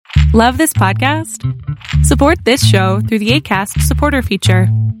Love this podcast? Support this show through the Acast supporter feature.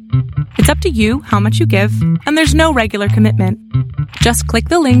 It's up to you how much you give, and there's no regular commitment. Just click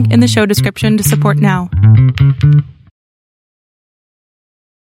the link in the show description to support now.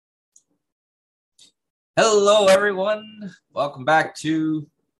 Hello, everyone. Welcome back to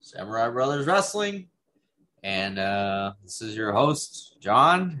Samurai Brothers Wrestling. And this is your host,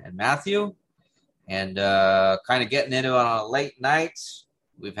 John and Matthew. And kind of getting into it on a late night.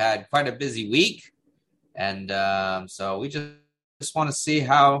 We've had quite a busy week. And so we just want to see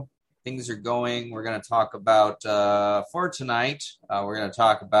how things are going. We're going to talk about, for tonight, we're going to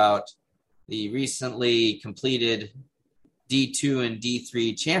talk about the recently completed D2 and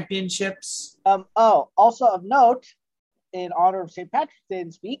D3 championships. Also of note, in honor of St. Patrick's Day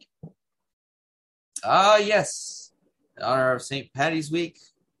this week. Yes. In honor of St. Patty's Week.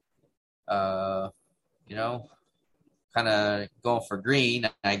 Kind of going for green,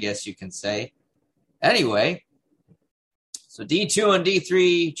 I guess you can say. Anyway, so D2 and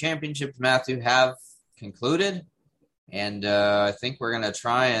D3 championships, Matthew, have concluded. And I think we're going to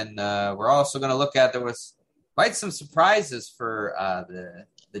try and we're also going to look at, there was quite some surprises for the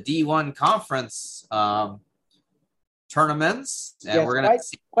D1 conference tournaments. And yes, we're going to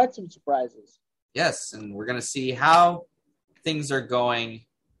see quite some surprises. Yes, and we're going to see how things are going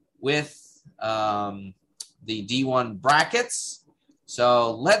with the D1 brackets.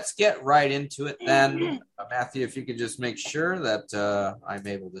 So let's get right into it then. Matthew, if you could just make sure that I'm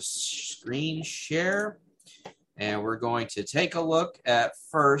able to screen share. And we're going to take a look at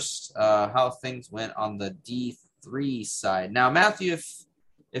first how things went on the D3 side. Now, Matthew,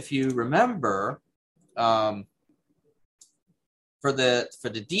 if you remember, for the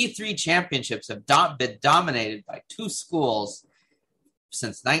D3 championships have been dominated by two schools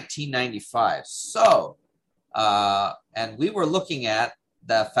since 1995. So, and we were looking at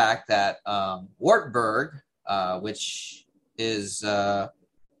the fact that Wartburg, which is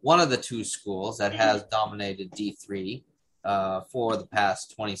one of the two schools that has dominated D3 for the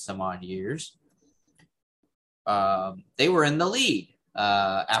past 20 some odd years, they were in the lead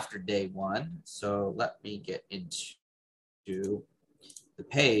after day one. So let me get into the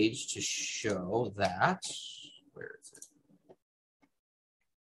page to show that. Where is it?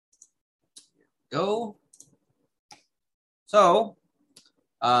 Go. So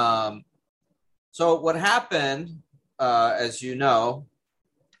what happened, as you know,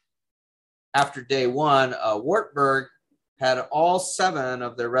 after day one, Wartburg had all 7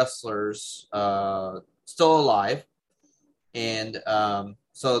 of their wrestlers still alive, and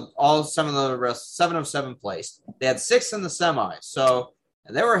so all 7 of the 7 of 7 placed. They had 6 in the semis, so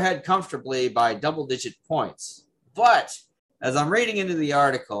they were ahead comfortably by double-digit points. But as I'm reading into the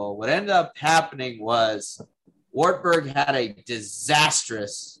article, what ended up happening was Wartburg had a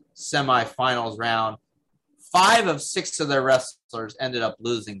disastrous semifinals round. 5 of 6 of their wrestlers ended up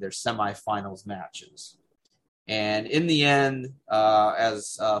losing their semifinals matches. And in the end,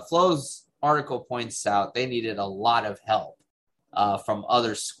 as Flo's article points out, they needed a lot of help from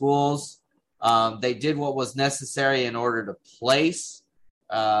other schools. They did what was necessary in order to place,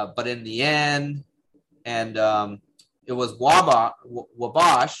 but in the end, and it was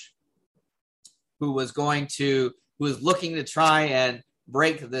Wabash who was looking to try and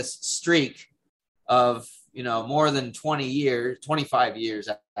break this streak of, more than 25 years,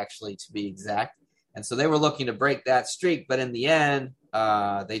 actually, to be exact. And so they were looking to break that streak, but in the end,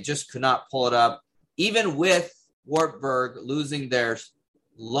 they just could not pull it up. Even with Wartburg losing their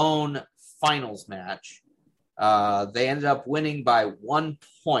lone finals match, they ended up winning by 1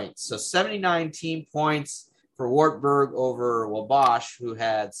 point. So 79 team points for Wartburg over Wabash, who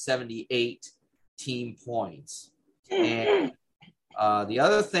had 78 team points. And the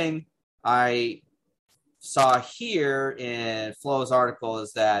other thing I saw here in Flo's article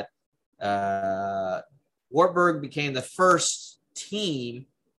is that Wartburg became the first team.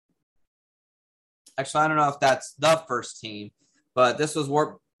 Actually, I don't know if that's the first team, but this was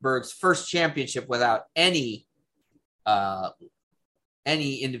Wartburg's first championship without any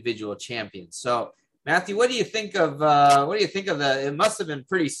individual champions. So, Matthew, what do you think of the? It must have been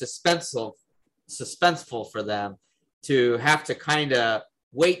pretty suspenseful for them to have to kind of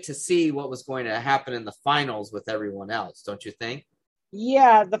wait to see what was going to happen in the finals with everyone else, don't you think?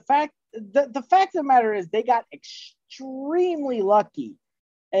 Yeah, the fact of the matter is they got extremely lucky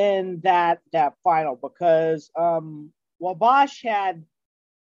in that final because Wabash had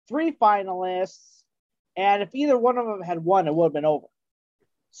 3 finalists, and if either one of them had won, it would have been over.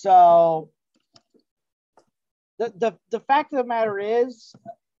 So the fact of the matter is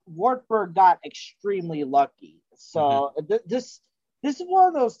Wartburg got extremely lucky. So this is one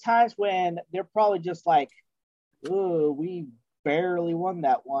of those times when they're probably just like, "Oh, we barely won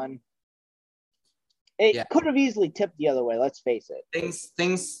that one." It could have easily tipped the other way. Let's face it.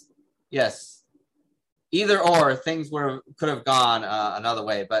 Things, yes. Either or, things could have gone another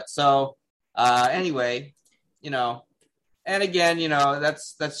way. But so anyway, and again,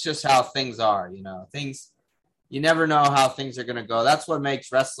 that's just how things are. Things, you never know how things are going to go. That's what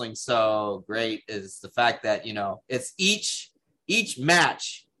makes wrestling so great, is the fact that it's each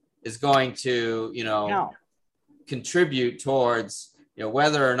match is going to contribute towards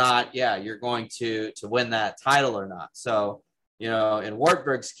whether or not you're going to win that title or not. So in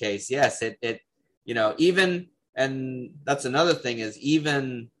Wartburg's case, yes, it even, and that's another thing, is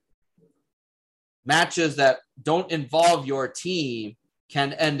even matches that don't involve your team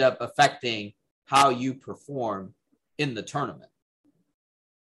can end up affecting how you perform in the tournament.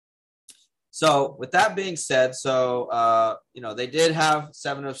 So with that being said, they did have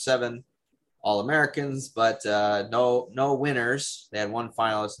 7 of 7 All-Americans, but no winners. They had one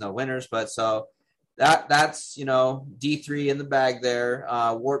finalist, no winners. But so that's D3 in the bag there.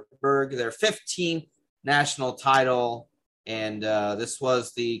 Wartburg, their 15th national title, and this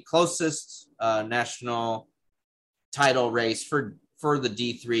was the closest national title race for the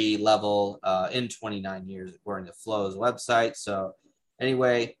D3 level in 29 years, according to Flo's website. So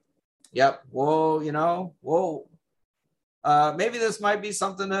anyway, yep. Well, maybe this might be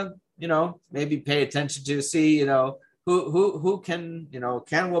something to maybe pay attention to, see who can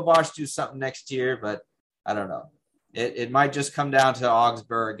can Wabash do something next year, but I don't know. It might just come down to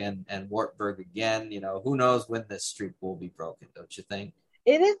Augsburg and Wartburg again. Who knows when this streak will be broken, don't you think?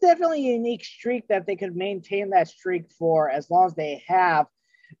 It is definitely a unique streak that they could maintain that streak for as long as they have.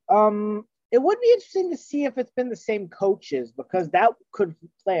 It would be interesting to see if it's been the same coaches, because that could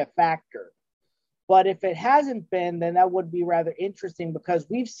play a factor. But if it hasn't been, then that would be rather interesting, because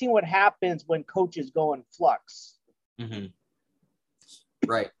we've seen what happens when coaches go in flux. Mm-hmm.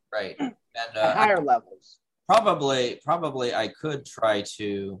 Right. And at higher levels. Probably I could try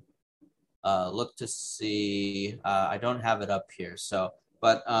to look to see. I don't have it up here,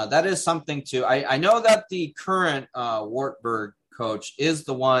 but that is something to. I know that the current Wartburg coach is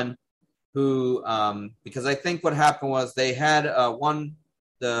the one who, because I think what happened was they had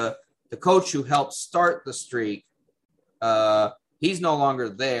the coach who helped start the streak. He's no longer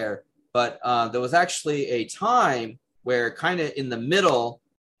there, but there was actually a time where, kind of in the middle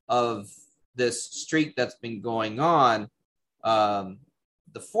of this streak that's been going on,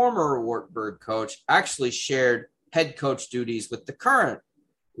 the former Wartburg coach actually shared head coach duties with the current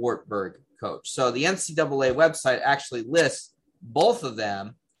Wartburg coach. So the NCAA website actually lists both of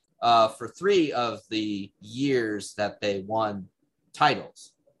them for 3 of the years that they won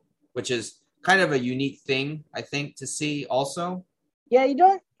titles, which is kind of a unique thing, I think, to see also. Yeah, you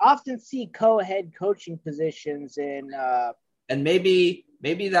don't often see co-head coaching positions in and maybe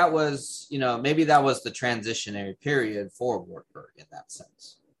that was the transitionary period for Wartburg in that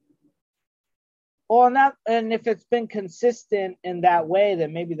sense. Well, and if it's been consistent in that way,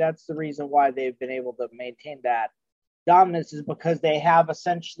 then maybe that's the reason why they've been able to maintain that dominance, is because they have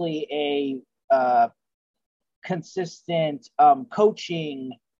essentially a consistent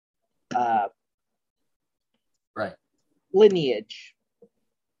coaching lineage.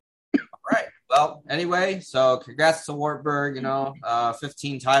 All right. Well, anyway, so congrats to Wartburg.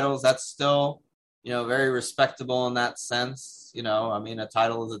 15 titles. That's still, very respectable in that sense. A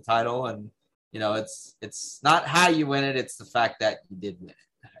title is a title, and it's not how you win it; it's the fact that you did win it,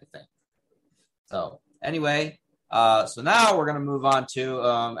 I think. So anyway, so now we're going to move on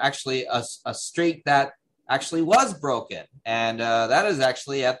to actually a streak that actually was broken, and that is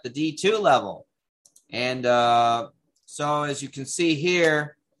actually at the D2 level. And so as you can see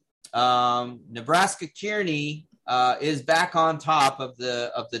here, Nebraska Kearney is back on top of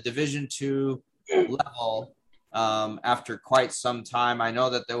the Division II level after quite some time. I know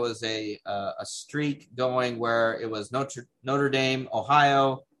that there was a streak going where it was Notre Dame,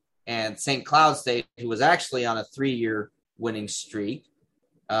 Ohio, and St. Cloud State, who was actually on a 3-year winning streak.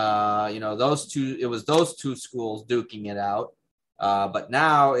 Those two schools duking it out. But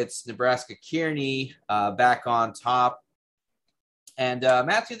now it's Nebraska Kearney back on top. And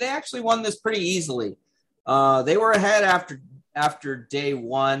Matthew, they actually won this pretty easily. They were ahead after day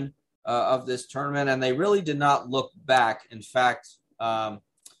one of this tournament, and they really did not look back. In fact,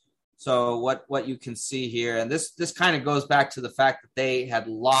 so what you can see here, and this kind of goes back to the fact that they had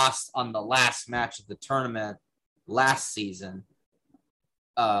lost on the last match of the tournament last season.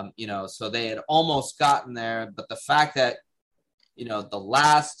 So they had almost gotten there, but the fact that the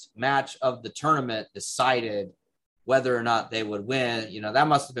last match of the tournament decided whether or not they would win. That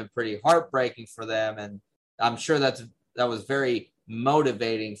must have been pretty heartbreaking for them. And I'm sure that was very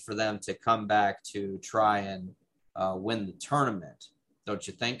motivating for them to come back to try and win the tournament. Don't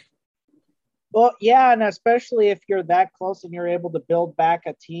you think? Well, yeah, and especially if you're that close and you're able to build back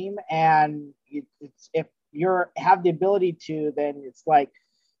a team, and if you have the ability to, then it's like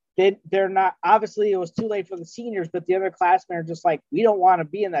they're not. Obviously, it was too late for the seniors, but the other classmen are just like, we don't want to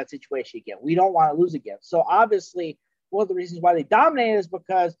be in that situation again. We don't want to lose again. So obviously, one of the reasons why they dominated is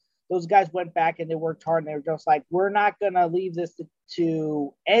because those guys went back and they worked hard, and they were just like, we're not going to leave this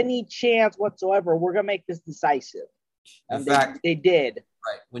to any chance whatsoever. We're going to make this decisive. In fact, they did.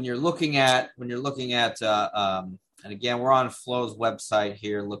 Right. When you're looking at, and again, we're on Flo's website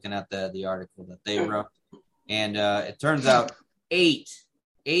here, looking at the article that they wrote, and it turns out eight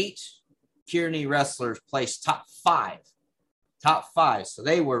Kearney wrestlers placed top five. So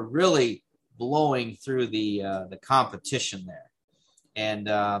they were really blowing through the competition there, and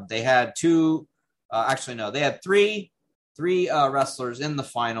they had they had three wrestlers in the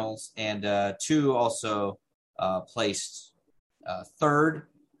finals, and two also placed third,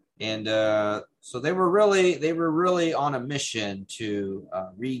 and so they were really on a mission to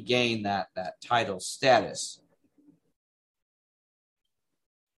regain that title status.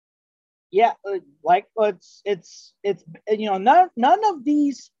 Yeah, like it's none of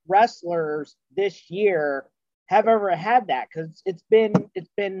these wrestlers this year have ever had that, because it's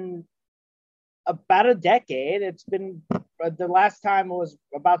been about a decade. It's been the last time was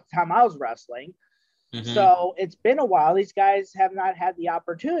about the time I was wrestling. Mm-hmm. So it's been a while. These guys have not had the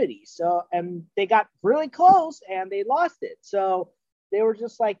opportunity. So, and they got really close and they lost it. So they were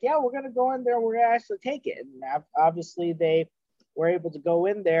just like, yeah, we're going to go in there. We're going to actually take it. And obviously they were able to go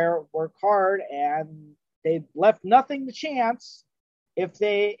in there, work hard, and they left nothing to chance if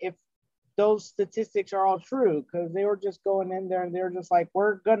those statistics are all true, because they were just going in there and they were just like,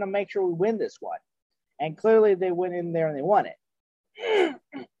 we're going to make sure we win this one. And clearly they went in there and they won it.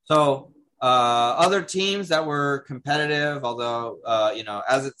 So, other teams that were competitive, although,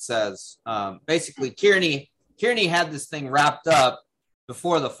 as it says, basically Kearney had this thing wrapped up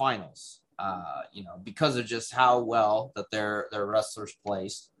before the finals, because of just how well that their wrestlers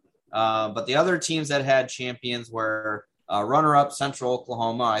placed. But the other teams that had champions were runner-up Central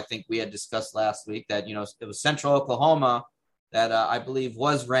Oklahoma. I think we had discussed last week that, it was Central Oklahoma that I believe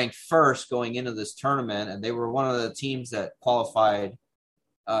was ranked first going into this tournament, and they were one of the teams that qualified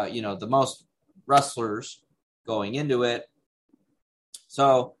the most wrestlers going into it.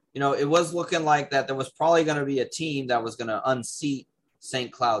 So, it was looking like that there was probably going to be a team that was going to unseat St.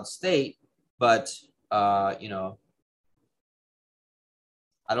 Cloud State, but,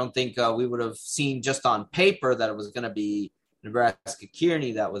 I don't think we would have seen just on paper that it was going to be Nebraska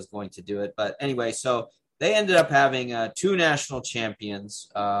Kearney that was going to do it. But anyway, so they ended up having two national champions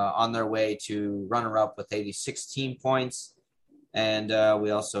on their way to runner-up with 16 points. And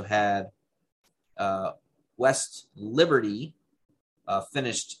we also had West Liberty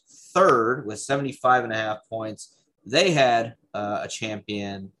finished third with 75.5 points. They had a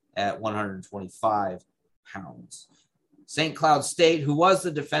champion at 125 pounds. St. Cloud State, who was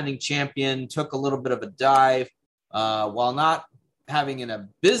the defending champion, took a little bit of a dive. While not having an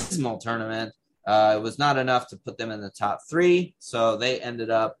abysmal tournament, it was not enough to put them in the top three. So they ended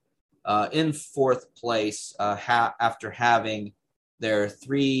up in fourth place after having their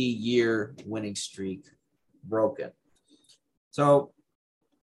 3-year winning streak broken. So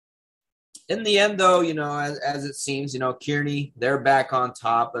in the end, though, as it seems, Kearney, they're back on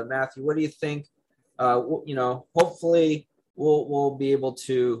top. But Matthew, what do you think? Hopefully we'll be able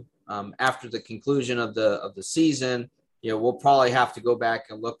to, after the conclusion of the season, we'll probably have to go back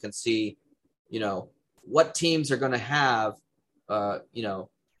and look and see, what teams are going to have,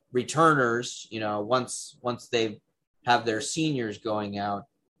 returners, once they have their seniors going out.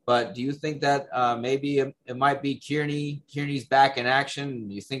 But do you think that maybe it might be Kearney's back in action?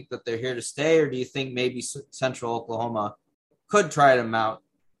 Do you think that they're here to stay, or do you think maybe Central Oklahoma could try to mount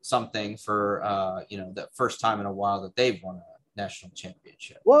something for, the first time in a while that they've won a national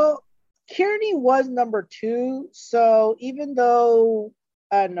championship? Well, Kearney was number 2. So even though,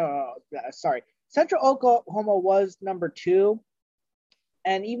 Central Oklahoma was number 2.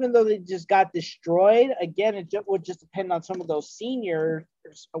 And even though they just got destroyed, again, it would just depend on some of those seniors,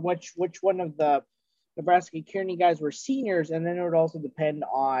 which one of the Nebraska Kearney guys were seniors, and then it would also depend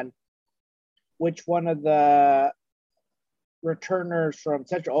on which one of the returners from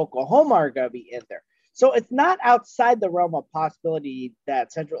Central Oklahoma are going to be in there. So it's not outside the realm of possibility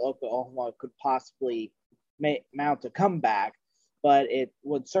that Central Oklahoma could possibly mount a comeback, but it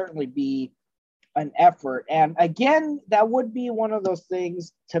would certainly be an effort. And again, that would be one of those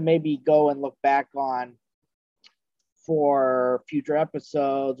things to maybe go and look back on for future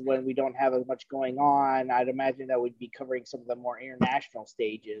episodes when we don't have as much going on. I'd imagine that we'd be covering some of the more international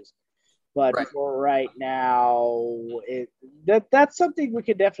stages. But for right now, that's something we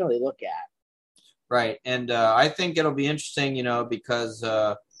could definitely look at. Right. And I think it'll be interesting, because,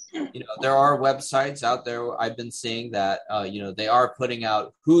 there are websites out there I've been seeing that, they are putting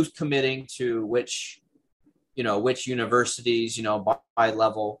out who's committing to which universities, by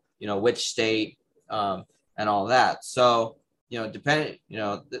level, which state, and all that. So, depending,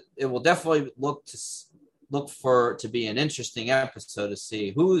 it will definitely look to be an interesting episode to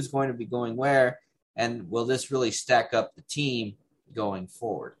see who's going to be going where, and will this really stack up the team going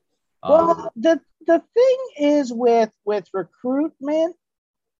forward. Well, the thing is with recruitment,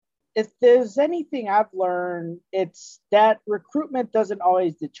 if there's anything I've learned, it's that recruitment doesn't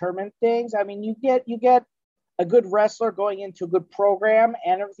always determine things. I mean, you get a good wrestler going into a good program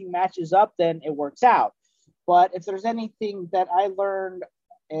and everything matches up, then it works out. But if there's anything that I learned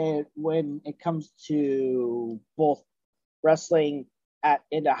when it comes to both wrestling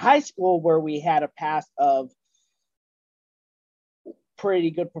in a high school where we had a past of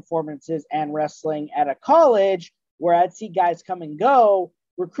pretty good performances and wrestling at a college where I'd see guys come and go,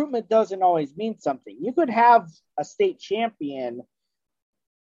 recruitment doesn't always mean something. You could have a state champion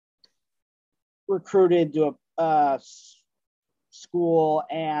recruited to a school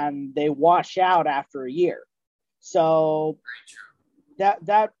and they wash out after a year. So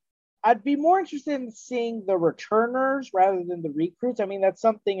that I'd be more interested in seeing the returners rather than the recruits. I mean, that's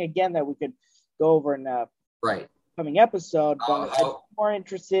something again that we could go over in a coming episode, but I'm more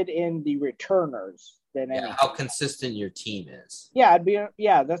interested in the returners than anything. How consistent your team is.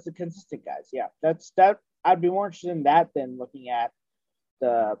 That's the consistent guys. Yeah, that I'd be more interested in that than looking at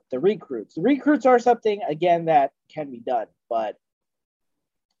the recruits. The recruits are something again that can be done, but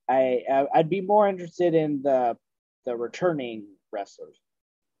I'd be more interested in the returning wrestlers.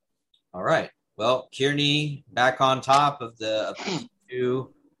 All right. Well, Kearney back on top of the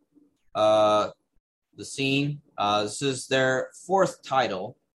scene. This is their fourth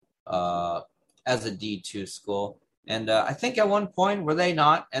title as a D2 school. And I think at one point, were they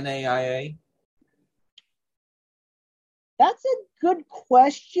not NAIA? That's a good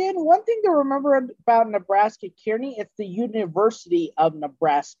question. One thing to remember about Nebraska Kearney, it's the University of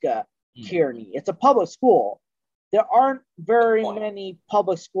Nebraska Kearney. It's a public school. There aren't very many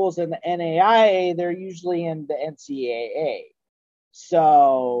public schools in the NAIA. They're usually in the NCAA.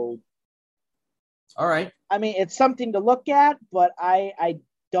 So, all right. I mean, it's something to look at, but I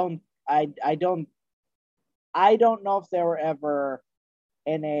don't know if they were ever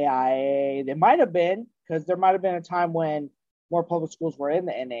NAIA. They might have been, because there might have been a time when more public schools were in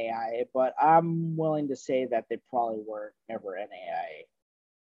the NAIA, but I'm willing to say that they probably were never NAIA.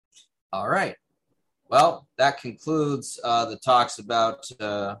 All right. Well, that concludes the talks about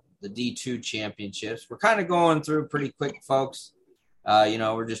the D2 championships. We're kind of going through pretty quick, folks.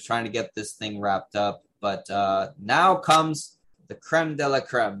 We're just trying to get this thing wrapped up. But now comes the creme de la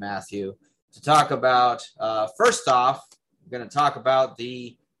creme, Matthew, to talk about, first off, we're going to talk about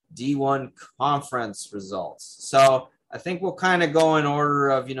the D1 conference results. So I think we'll kind of go in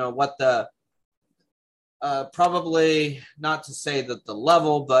order of, what the probably not to say that the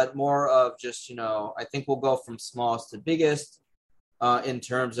level, but more of just, I think we'll go from smallest to biggest in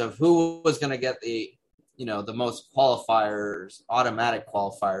terms of who was going to get the most qualifiers, automatic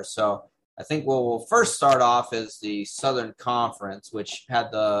qualifiers. So I think we'll first start off as the Southern Conference, which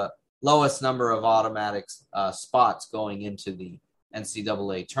had the lowest number of automatic spots going into the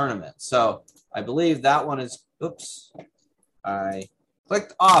NCAA tournament. So I believe that one is, I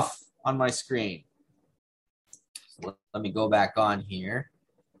clicked off on my screen. Let me go back on here.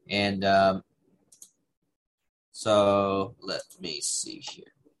 And so let me see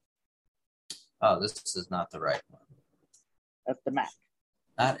here. Oh, this is not the right one. That's the MAC.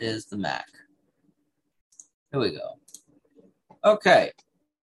 That is the MAC. Here we go. Okay.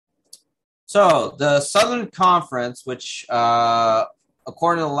 So the Southern Conference, which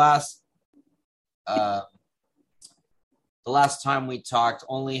according to the last time we talked,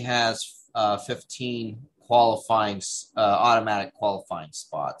 only has 15 qualifying automatic qualifying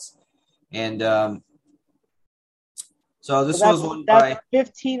spots, and so this was won by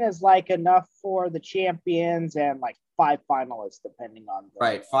 15 is like enough for the champions and like 5 finalists depending on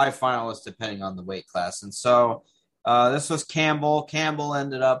 5 finalists depending on the weight class. And so this was Campbell. Campbell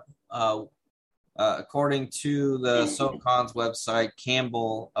ended up according to the SoCon's website,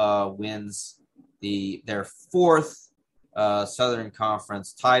 Campbell wins their 4th Southern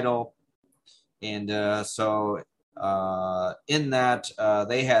Conference title. And in that,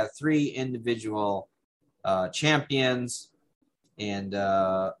 they had 3 individual champions. And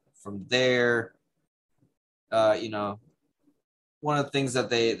from there, one of the things that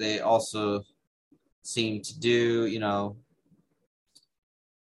they also seem to do,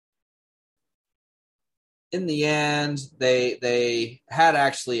 in the end, they had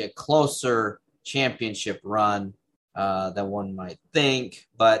actually a closer championship run than one might think.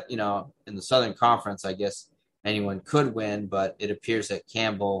 But, in the Southern Conference, I guess anyone could win, but it appears that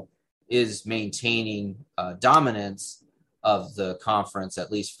Campbell is maintaining dominance of the conference,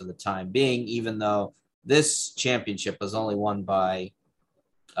 at least for the time being, even though this championship was only won by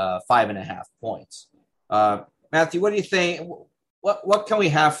 5.5 points. Matthew, what do you think? What can we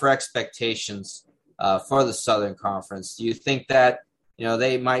have for expectations for the Southern Conference? Do you think that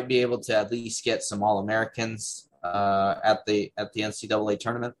they might be able to at least get some All-Americans at the NCAA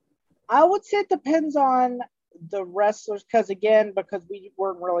tournament? I would say it depends on the wrestlers, because we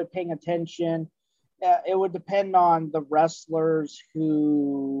weren't really paying attention. It would depend on the wrestlers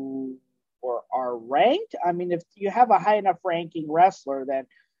who are ranked. I mean, if you have a high enough ranking wrestler, then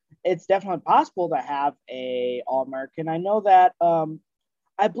it's definitely possible to have a All-American. I know that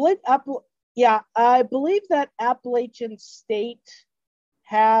I believe that Appalachian State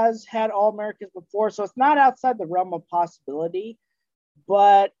has had All-Americans before, so it's not outside the realm of possibility.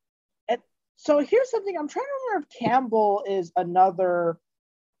 But so here's something. I'm trying to remember if Campbell is another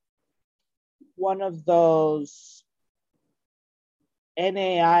one of those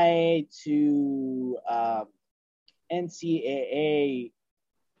NAIA to NCAA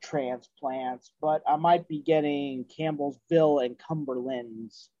transplants, but I might be getting Campbellsville and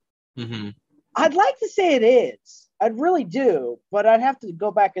Cumberland's. Mm-hmm. I'd like to say it is. I'd really do, but I'd have to go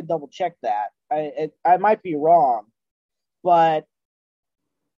back and double check that. I might be wrong, but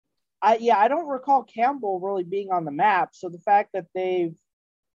I don't recall Campbell really being on the map. So the fact that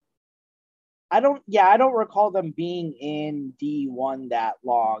I don't recall them being in D1 that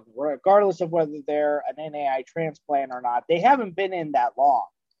long, regardless of whether they're an NAI transplant or not. They haven't been in that long.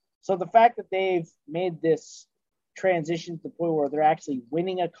 So the fact that they've made this transition to the point where they're actually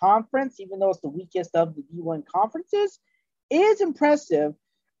winning a conference, even though it's the weakest of the D1 conferences, is impressive.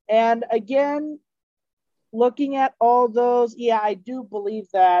 And again, looking at all those, I do believe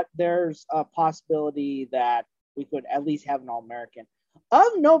that there's a possibility that we could at least have an All-American.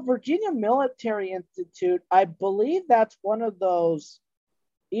 Virginia Military Institute, I believe that's one of those,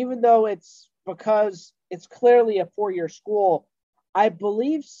 even though it's because it's clearly a 4-year school, I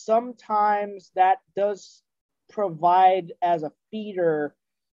believe sometimes that does provide as a feeder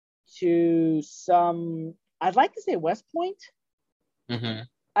to some, I'd like to say West Point. Mm-hmm.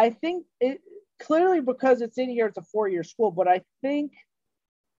 I think it clearly, because it's in here, it's a 4-year school, but I think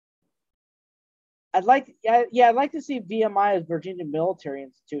I'd like to see VMI as Virginia Military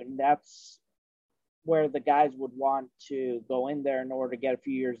Institute, and that's where the guys would want to go in there in order to get a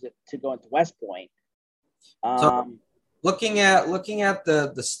few years to go into West Point. So looking at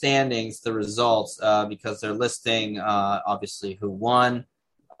the standings, the results, because they're listing obviously who won,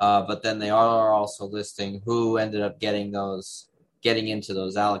 but then they are also listing who ended up getting into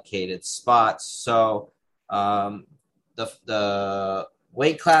those allocated spots. So the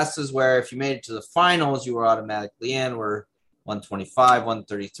weight classes where if you made it to the finals, you were automatically in were 125,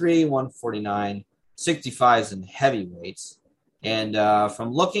 133, 149, 65s, and heavyweights. And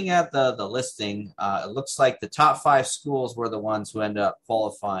from looking at the listing, it looks like the top 5 schools were the ones who ended up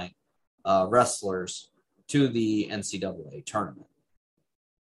qualifying wrestlers to the NCAA tournament.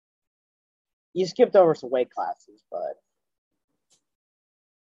 You skipped over some weight classes, but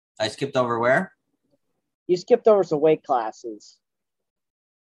I skipped over where? You skipped over some weight classes.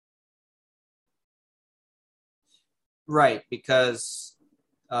 Right, because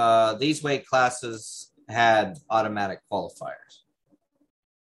these weight classes had automatic qualifiers.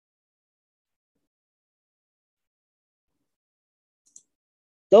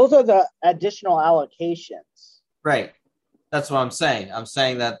 Those are the additional allocations. Right. That's what I'm saying. I'm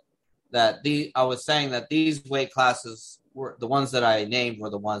saying that I was saying that these weight classes were the ones that I named were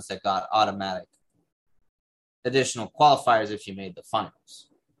the ones that got automatic additional qualifiers if you made the finals.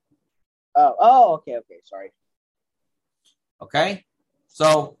 Okay, sorry. Okay.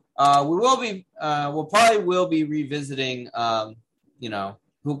 So we'll probably be revisiting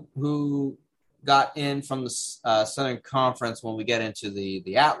who got in from the Southern Conference when we get into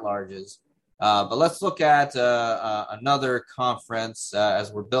the at-larges. But let's look at another conference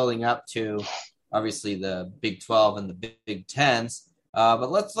as we're building up to, obviously, the Big 12 and the Big 10s.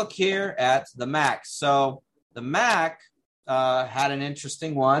 But let's look here at the MAC. So the MAC had an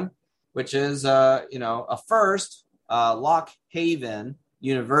interesting one. which is, a first, Lock Haven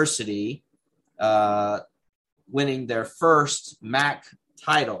University winning their first MAC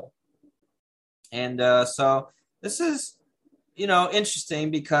title. And so this is,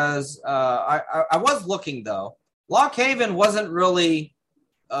 interesting because I was looking, though. Lock Haven wasn't really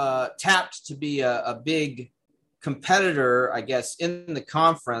tapped to be a big competitor, I guess, in the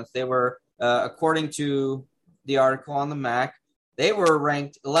conference. They were, according to the article on the MAC, they were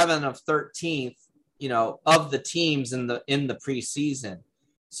ranked 11 of 13th, of the teams in the preseason.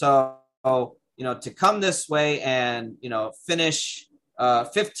 So, to come this way and, finish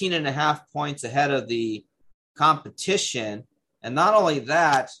 15 and a half points ahead of the competition. And not only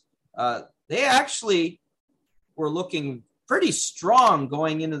that, they actually were looking pretty strong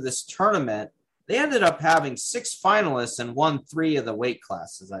going into this tournament. They ended up having 6 finalists and won 3 of the weight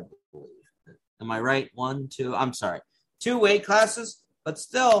classes, I believe. Am I right? 1, 2, I'm sorry. 2 weight classes, but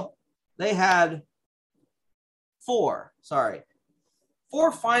still they had 4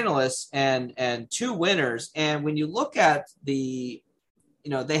 finalists and 2 winners. And when you look at they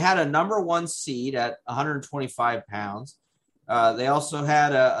had a number 1 seed at 125 pounds. They also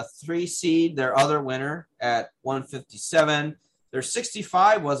had a 3 seed, their other winner, at 157. Their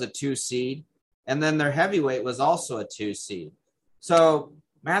 65 was a 2 seed. And then their heavyweight was also a 2 seed. So,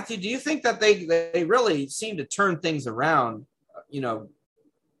 Matthew, do you think that they really seem to turn things around,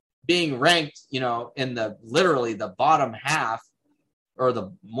 being ranked, in literally the bottom half, or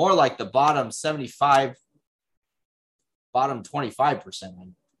the more like the bottom 75, bottom 25%, I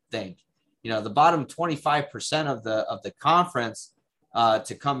think, the bottom 25% of the conference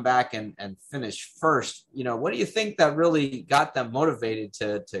to come back and finish first. What do you think that really got them motivated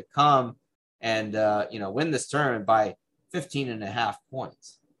to come and, win this tournament by 15 and a half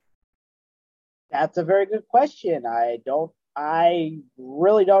points? That's a very good question. I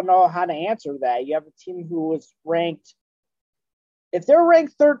really don't know how to answer that. You have a team who was ranked, if they're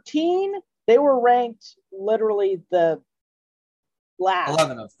ranked 13, they were ranked literally the last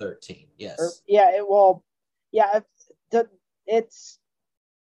 11 of 13. Yes.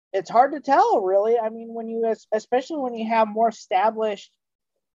 It's hard to tell, really. I mean, especially when you have more established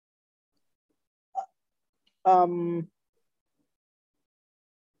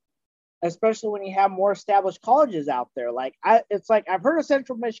colleges out there. It's like I've heard of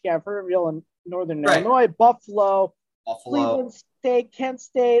Central Michigan, I've heard of Northern Illinois, Buffalo, Cleveland State, Kent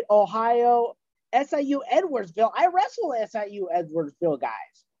State, Ohio, SIU Edwardsville. I wrestle SIU Edwardsville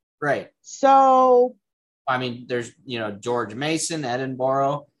guys. Right. So, I mean, there's, George Mason,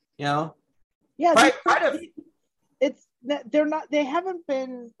 Edinboro, Yeah. They haven't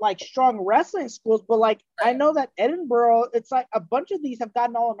been like strong wrestling schools, but like, I know that Edinboro, it's like a bunch of these have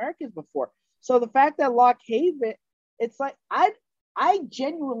gotten All-Americans before. So the fact that Lock Haven, it's like, I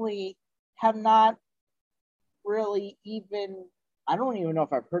genuinely have not really I don't even know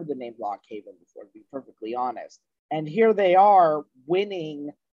if I've heard the name Lock Haven before, to be perfectly honest. And here they are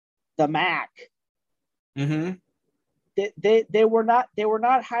winning the MAC. Mm-hmm. They were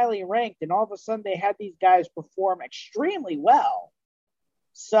not highly ranked, and all of a sudden they had these guys perform extremely well.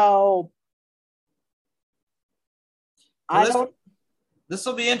 So this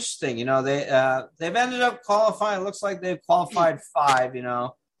will be interesting. They've ended up qualifying. It looks like they've qualified 5.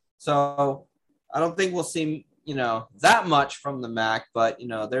 So I don't think we'll see that much from the MAC, but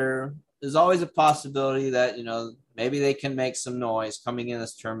there is always a possibility that maybe they can make some noise coming in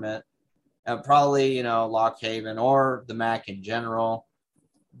this tournament. And probably, Lock Haven or the MAC in general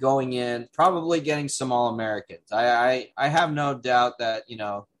going in, probably getting some All-Americans. I have no doubt that,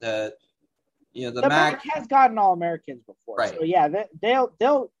 the MAC has gotten All-Americans before. Right. So yeah,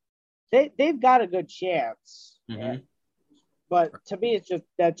 they've got a good chance. Mm-hmm. But to me,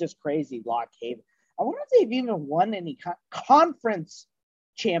 that's just crazy. Lock Haven. I wonder if they've even won any conference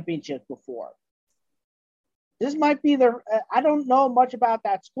championships before. This might be I don't know much about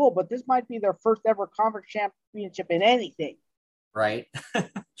that school, but this might be their first ever conference championship in anything. Right.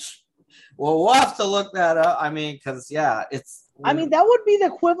 Well, we'll have to look that up. I mean, because, that would be the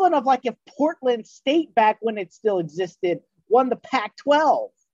equivalent of like if Portland State, back when it still existed, won the Pac-12.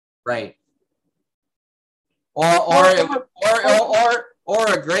 Right. Or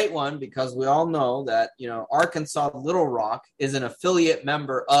a great one, because we all know that, Arkansas Little Rock is an affiliate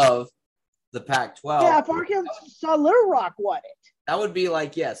member of the Pac-12. Yeah, if Arkansas Little Rock won it. That would be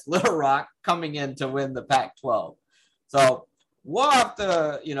like, yes, Little Rock coming in to win the Pac-12. So we'll have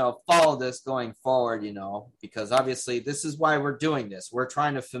to, follow this going forward, because obviously this is why we're doing this. We're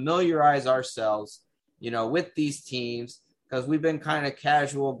trying to familiarize ourselves, with these teams, because we've been kind of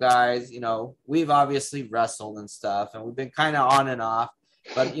casual guys. We've obviously wrestled and stuff, and we've been kind of on and off.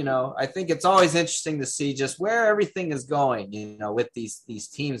 But I think it's always interesting to see just where everything is going, with these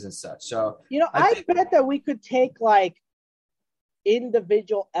teams and such. So I bet that we could take like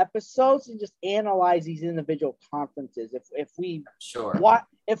individual episodes and just analyze these individual conferences. If we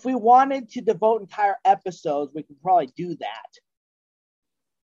if we wanted to devote entire episodes, we could probably do that.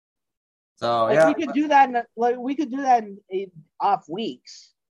 So we could do that in off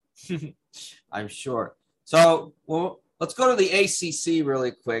weeks. I'm sure. So let's go to the ACC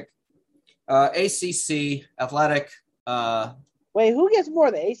really quick. ACC athletic. Wait, who gets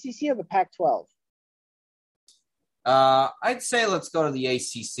more, the ACC or the Pac-12? I'd say let's go to the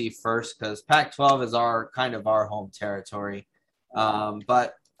ACC first because Pac-12 is our home territory.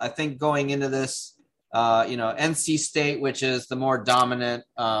 But I think going into this, NC State, which is the more dominant,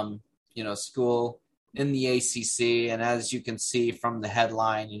 school in the ACC, and as you can see from the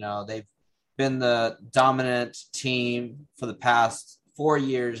headline, they've been the dominant team for the past 4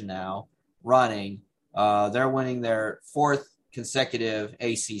 years now running. They're winning their 4th consecutive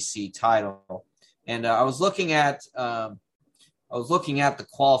ACC title. And I was looking at the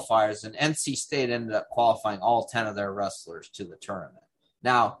qualifiers, and NC State ended up qualifying all 10 of their wrestlers to the tournament.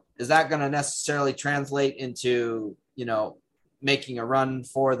 Now, is that going to necessarily translate into, making a run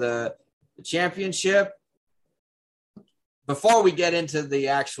for the championship? Before we get into the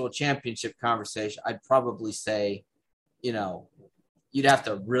actual championship conversation, I'd probably say, you'd have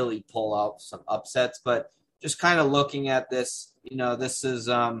to really pull out some upsets. But just kind of looking at this, this is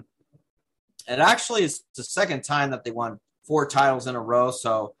it actually is the second time that they won 4 titles in a row.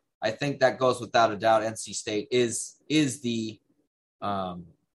 So I think that goes without a doubt. NC State is the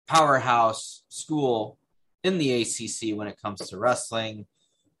powerhouse school in the ACC when it comes to wrestling.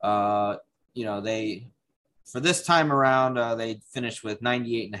 They, for this time around, they finished with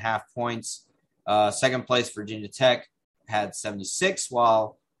 98.5 points. Second place, Virginia Tech had 76,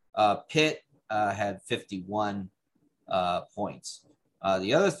 while Pitt had 51 points.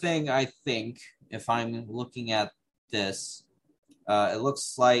 The other thing I think, if I'm looking at this, it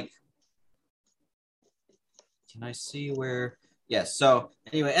looks like, can I see where? Yes. So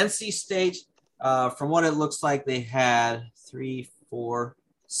anyway, NC State, from what it looks like, they had 6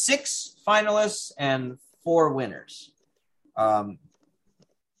 finalists and 4 winners. Do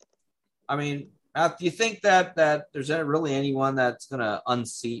you think that there's really anyone that's going to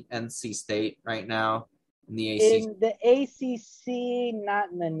unseat NC State right now in the ACC? In the ACC,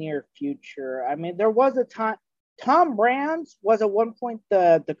 not in the near future. There was a time. Tom Brands was at one point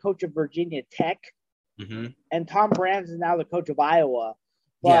the coach of Virginia Tech, and Tom Brands is now the coach of Iowa.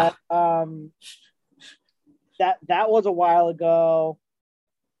 But that was a while ago.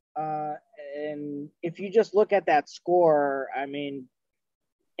 And if you just look at that score,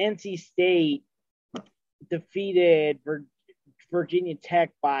 NC State defeated Virginia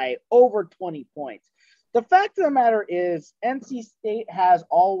Tech by over 20 points. The fact of the matter is NC State has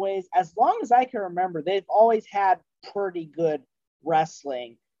always, as long as I can remember, they've always had pretty good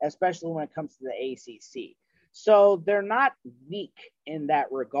wrestling, especially when it comes to the ACC. So they're not weak in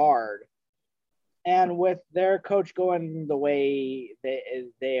that regard. And with their coach going the way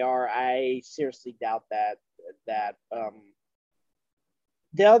they are, I seriously doubt that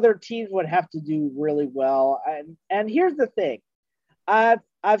the other teams would have to do really well. And here's the thing. I've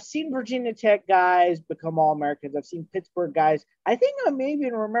seen Virginia Tech guys become All-Americans. I've seen Pittsburgh guys. I think I may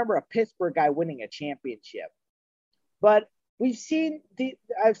even remember a Pittsburgh guy winning a championship. But I've seen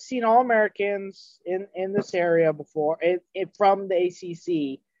All-Americans in this area before from the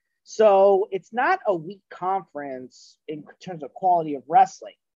ACC. So it's not a weak conference in terms of quality of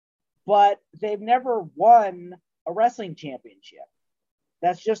wrestling, but they've never won a wrestling championship.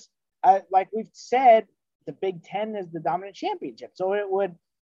 That's just, like we've said, the Big Ten is the dominant championship. So it would,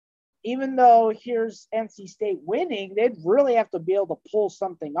 even though here's NC State winning, they'd really have to be able to pull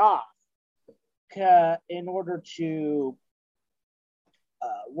something off in order to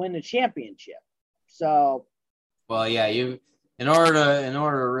win the championship. So, well, yeah, in order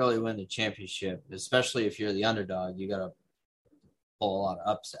to really win the championship, especially if you're the underdog, you got to pull a lot of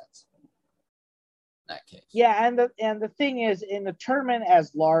upsets. In that case, yeah, and the thing is, in a tournament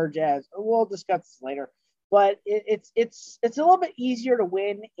as large as, we'll discuss this later, but it's a little bit easier to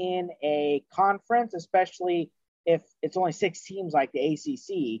win in a conference, especially if it's only 6 teams like the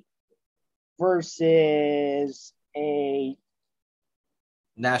ACC versus a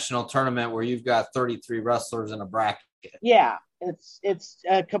national tournament where you've got 33 wrestlers in a bracket. Yeah, it's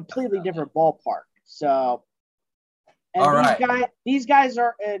a completely different ballpark. So, and these guys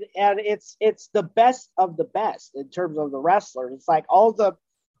are, and it's the best of the best in terms of the wrestlers. It's like all the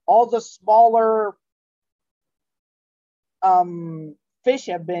smaller fish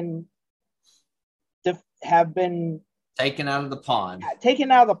have been taken out of the pond.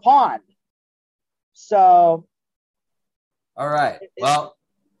 So, all right. Well,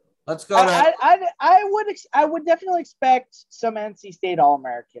 let's go to. I would definitely expect some NC State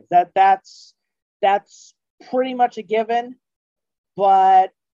All-Americans. That's pretty much a given.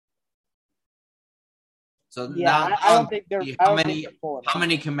 But so yeah, now I don't think they're. How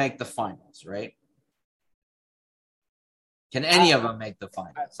many can make the finals, right? Can any of them make the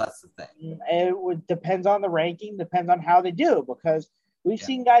finals? That's the thing. It depends on the ranking, depends on how they do, because we've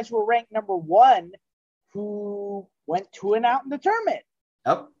seen guys who are ranked number 1 who went 2-0 in the tournament.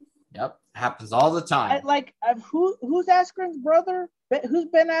 Yep. Happens all the time. Who's Askren's brother? Who's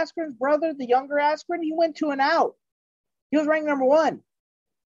Ben Askren's brother? The younger Askren? He went 2-0. He was ranked number 1.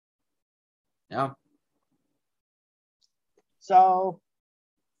 Yeah. So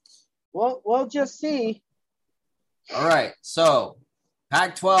we'll just see. All right, so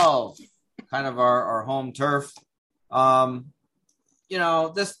Pac-12, kind of our home turf.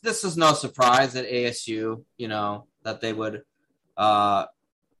 This is no surprise at ASU. That they would,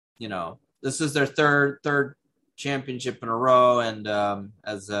 this is their third championship in a row, and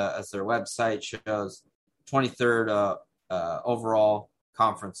as their website shows, 23rd overall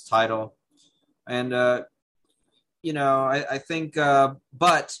conference title, and I think,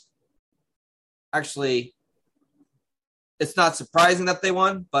 but actually. It's not surprising that they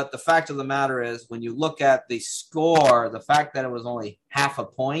won, but the fact of the matter is when you look at the score, the fact that it was only half a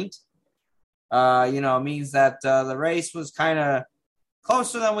point, means that the race was kind of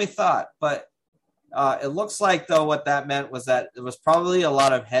closer than we thought. But it looks like, though, what that meant was that there was probably a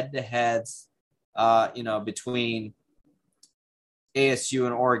lot of head-to-heads, between ASU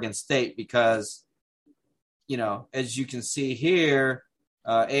and Oregon State because, as you can see here,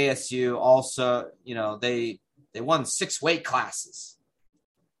 ASU also, they won 6 weight classes.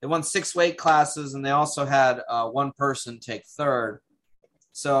 And they also had one person take third.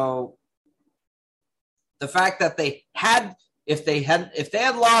 So the fact that if they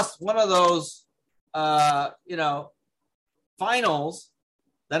had lost one of those, finals,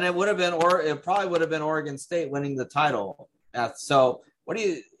 then it probably would have been Oregon State winning the title. So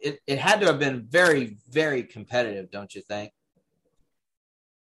it had to have been very, very competitive, don't you think?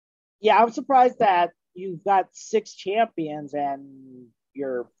 Yeah, I'm surprised that you've got 6 champions and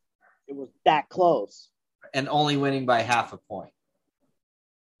it was that close. And only winning by half a point.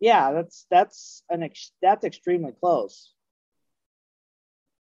 Yeah, that's extremely close.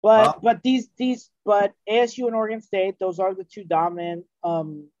 But ASU and Oregon State, those are the 2 dominant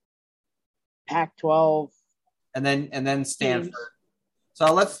Pac-12 and then Stanford. Teams.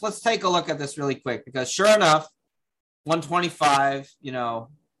 So let's take a look at this really quick because sure enough, 125,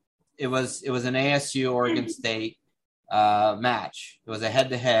 it was an ASU Oregon State match. It was a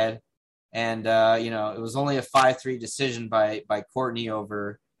head-to-head, and it was only a 5-3 decision by Courtney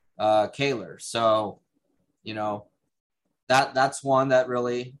over Kaler. So, that's one that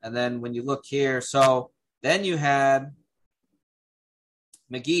really. And then when you look here, so then you had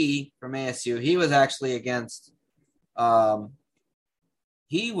McGee from ASU. He was actually against.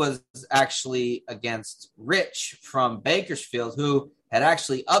 Rich from Bakersfield, who had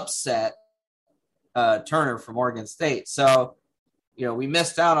actually upset Turner from Oregon State. So, we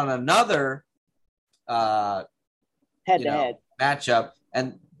missed out on another head-to-head matchup.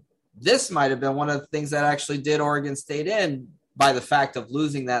 And this might have been one of the things that actually did Oregon State in by the fact of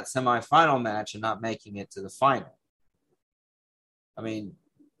losing that semifinal match and not making it to the final. I mean,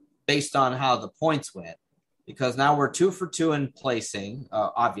 based on how the points went, because now we're 2 for 2 in placing,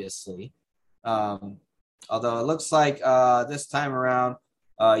 obviously. Although it looks like this time around,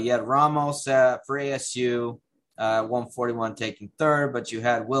 you had Ramos for ASU, 141 taking third, but you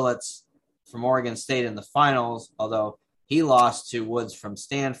had Willits from Oregon State in the finals, although he lost to Woods from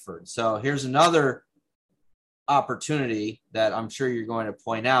Stanford. So here's another opportunity that I'm sure you're going to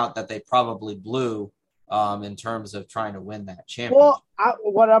point out that they probably blew in terms of trying to win that championship. Well,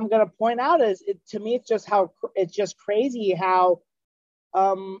 what I'm going to point out is, to me, it's just crazy how,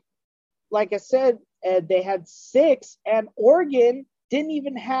 like I said, they had 6, and Oregon didn't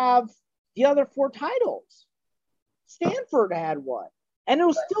even have the other 4 titles. Stanford had 1, and it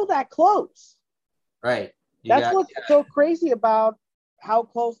was still that close. Right. That's what's so crazy about how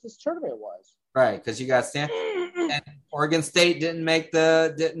close this tournament was. Right, because you got Stanford and Oregon State didn't make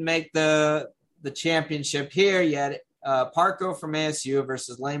the championship here. You had Parco from ASU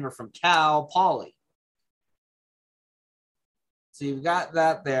versus Lamer from Cal Poly. So you've got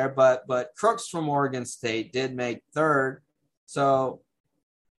that there, but Crooks from Oregon State did make third. So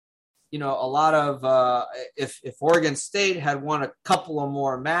a lot of if Oregon State had won a couple of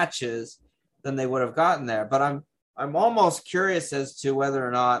more matches, then they would have gotten there. But I'm almost curious as to whether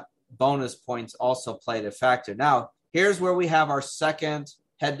or not bonus points also played a factor. Now, here's where we have our second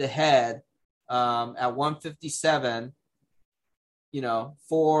head-to-head at 157,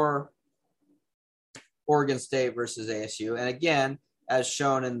 for Oregon State versus ASU. And again, as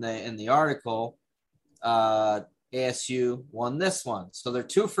shown in the article, ASU won this one. So they're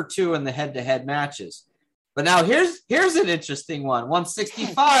 2 for 2 in the head-to-head matches. But now here's an interesting one.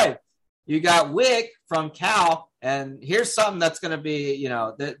 165. You got Wick from Cal, and here's something that's going to be,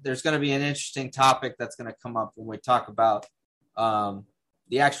 there's going to be an interesting topic that's going to come up when we talk about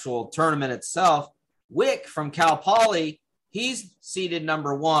the actual tournament itself. Wick from Cal Poly, he's seeded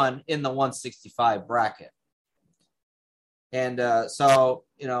number 1 in the 165 bracket. And so,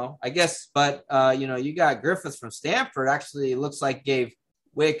 I guess, but, you got Griffith from Stanford actually looks like gave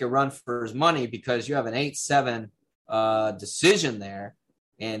Wick a run for his money because you have an 8-7 decision there.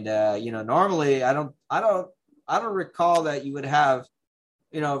 And, normally I don't recall that you would have,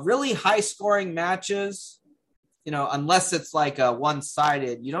 really high scoring matches, unless it's like a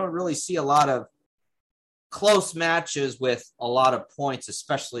one-sided. You don't really see a lot of close matches with a lot of points,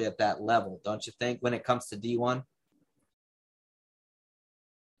 especially at that level, don't you think, when it comes to D1?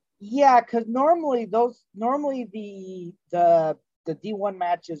 Yeah, because normally the D1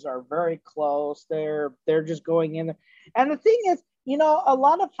 matches are very close. They're just going in, and the thing is, a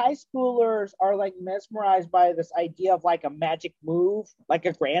lot of high schoolers are like mesmerized by this idea of like a magic move, like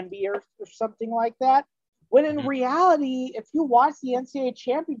a Granby or something like that. When in reality, if you watch the NCAA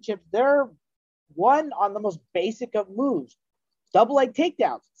championships, they're won on the most basic of moves: double leg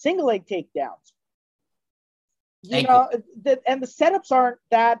takedowns, single leg takedowns. And the setups aren't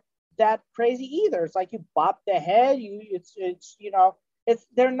that crazy either. It's like you bop the head.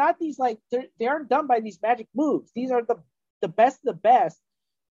 They're not these like they aren't done by these magic moves. These are the best of the best,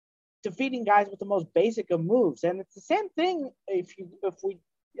 defeating guys with the most basic of moves. And it's the same thing if we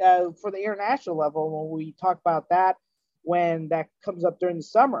for the international level when we talk about that when that comes up during the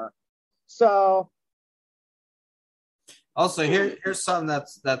summer. So also here's something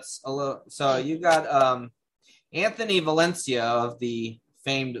that's a little. So you got Anthony Valencia of the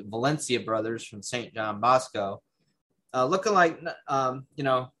famed Valencia brothers from St. John Bosco, looking like a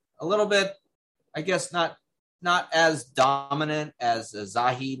little bit, I guess not as dominant as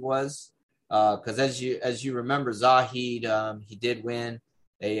Zahid was, because as you remember, Zahid he did win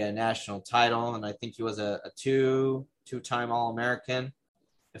a national title, and I think he was a two-time All-American,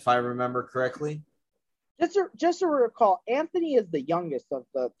 if I remember correctly. Just to recall, Anthony is the youngest of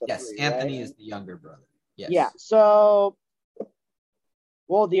the yes, three, Anthony right? is the younger brother. Yes. Yeah. So,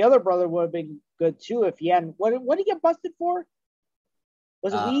 well, the other brother would have been good too if he hadn't. What did he get busted for?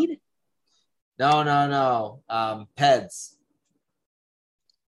 Was it weed? No. Peds.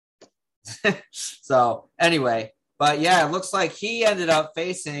 So anyway, but yeah, it looks like he ended up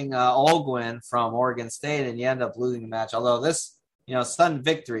facing Olguin from Oregon State, and he ended up losing the match. Although this, sudden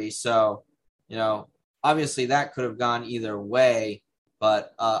victory, so obviously that could have gone either way.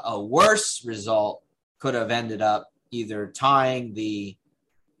 But a worse result could have ended up either tying the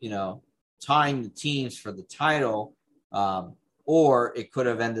teams for the title, or it could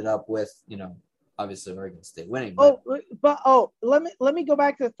have ended up with, obviously Oregon State winning. Let me go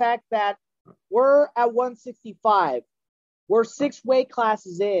back to the fact that we're at 165. We're 6 weight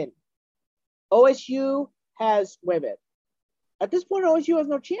classes in. OSU has at this point, OSU has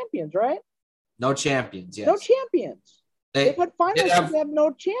no champions, right? No champions, yes. No champions. They've had finals, they have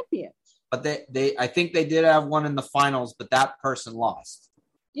no champions. But I think they did have one in the finals, but that person lost.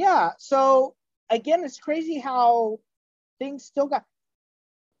 Yeah. So again, it's crazy how things still got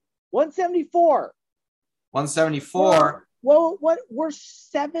 174. 174. Well, we're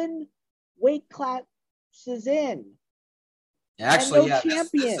 7 weight classes in. Actually, no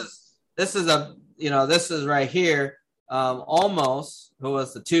champions. This is right here. Almost, who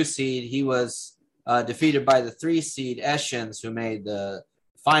was the 2 seed, he was defeated by the 3 seed Eschens, who made the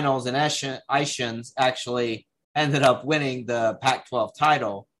finals, and Eschens actually ended up winning the Pac-12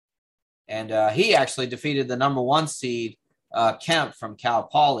 title, and he actually defeated the number 1 seed Kemp from Cal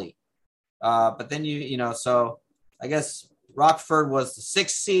Poly. But then so I guess Rockford was the 6th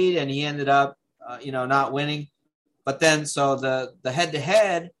seed, and he ended up not winning. But then so the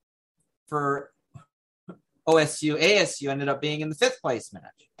head-to-head for ASU ended up being in the 5th place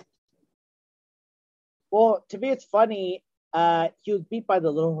match. Well, to me, it's funny. He was beat by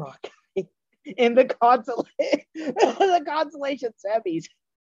the Little Rock in the consolation semis.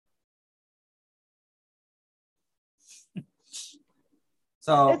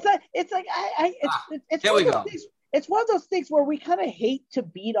 So it's one of those things. It's one of those things where we kind of hate to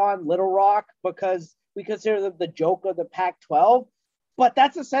beat on Little Rock because we consider them the joke of the Pac-12, but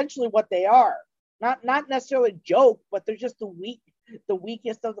that's essentially what they are. Not necessarily a joke, but they're just the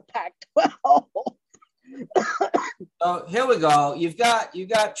weakest of the Pac-12. So here we go. You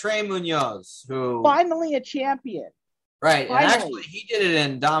got Trey Munoz, who finally a champion. Right, Finally. And actually he did it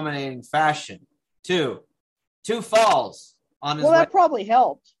in dominating fashion too. 2 falls on his way. That probably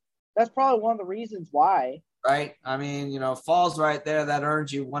helped. That's probably one of the reasons why. Right. I mean, falls right there, that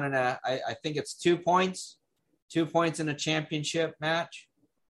earns you I think it's 2 points. 2 points in a championship match.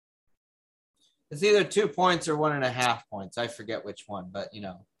 It's either 2 points or 1.5 points. I forget which one, but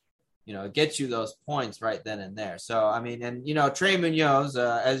it gets you those points right then and there. So I mean, and Trey Munoz,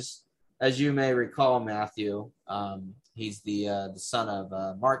 as you may recall, Matthew, he's the son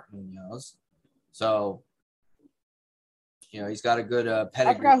of Mark Munoz. So he's got a good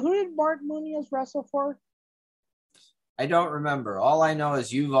pedigree. I forgot, who did Mark Munoz wrestle for? I don't remember. All I know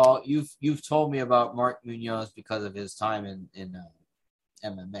is you've told me about Mark Munoz because of his time in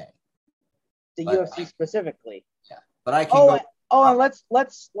MMA. The UFC specifically. Yeah, but I can go. And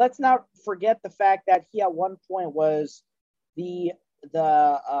let's not forget the fact that he at one point was the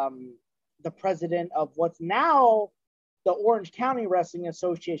president of what's now the Orange County Wrestling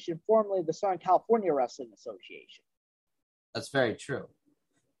Association, formerly the Southern California Wrestling Association. That's very true.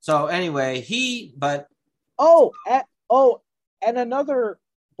 So anyway, and another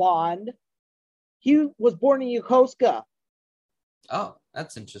Bond, he was born in Yokosuka. Oh,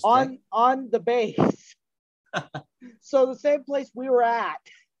 that's interesting. On the base. So the same place we were at.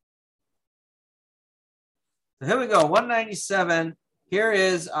 Here we go, 197. Here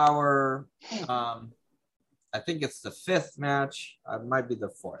is our, I think it's the 5th match. It might be the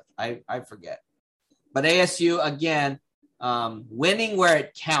 4th. I forget. But ASU, again, winning where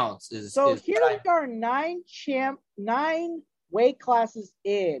it counts is. So here are 9 weight classes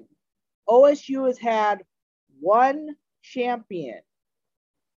in. OSU has had 1 champion,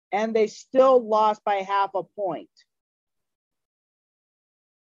 and they still lost by half a point.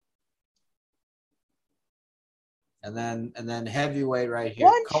 And then heavyweight right here.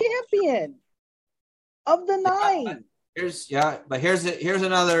 1 champion of the 9. Here's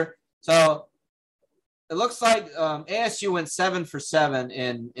another. So it looks like ASU went 7 for 7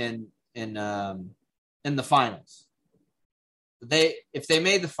 in the finals. If they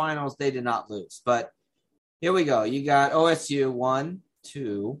made the finals, they did not lose. But here we go. You got OSU 1,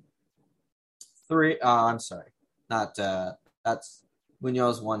 2, 3. I'm sorry, not that's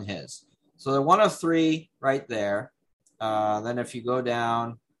Munoz won his. So they're 1 of 3 right there. Then if you go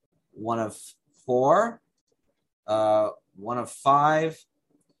down, 1 of 4, 1 of 5,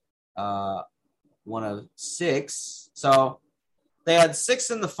 1 of 6. So they had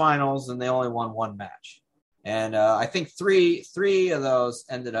 6 in the finals, and they only won 1 match. And I think three of those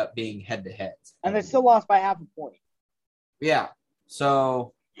ended up being head-to-head. And they still lost by half a point. Yeah.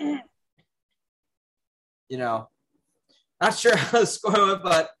 So, not sure how the score went,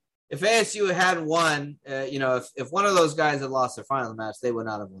 but if ASU had won, if one of those guys had lost their final match, they would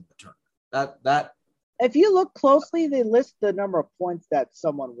not have won the tournament. That. If you look closely, they list the number of points that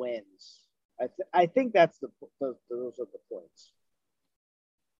someone wins. I think that's those are the points.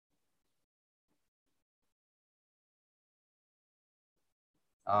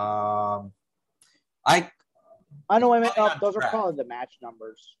 I know. Those are probably the match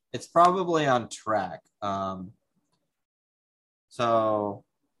numbers. It's probably on track. So.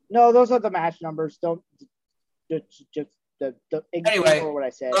 No, those are the match numbers. Don't just anyway. What I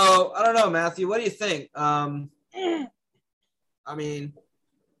said. So I don't know, Matthew. What do you think? I mean,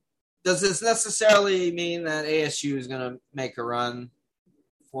 does this necessarily mean that ASU is going to make a run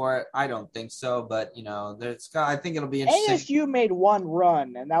for it? I don't think so, but I think it'll be interesting. ASU made 1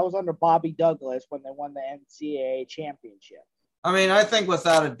 run, and that was under Bobby Douglas when they won the NCAA championship. I mean, I think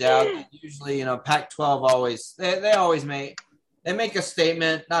without a doubt, usually Pac-12 always they make a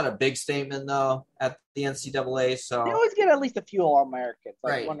statement, not a big statement though, at the NCAA. So they always get at least a few All-Americans,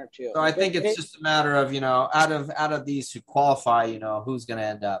 right. 1 or 2. So I think it's just a matter of out of these who qualify, who's going to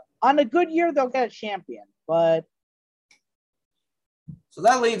end up. On a good year, they'll get a champion, but. So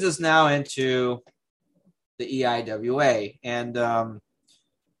that leads us now into the EIWA, and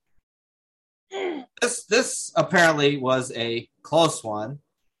this apparently was a close one.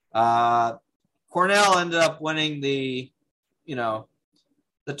 Cornell ended up winning the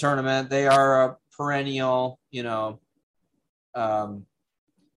tournament. They are a perennial,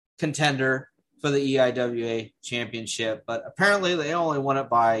 contender for the EIWA championship, but apparently they only won it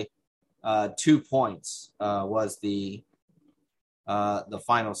by 2 points. Was the the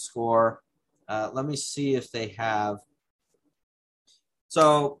final score. Let me see if they have.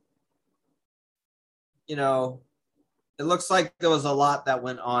 So, it looks like there was a lot that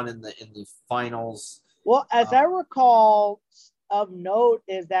went on in the finals. Well, as I recall, of note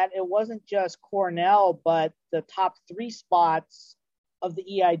is that it wasn't just Cornell, but the top 3 spots of the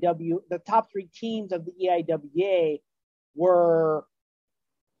EIW, the top 3 teams of the EIWA were,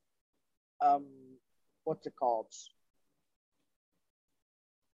 what's it called?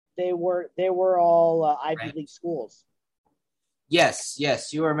 They were all Ivy League schools. Yes,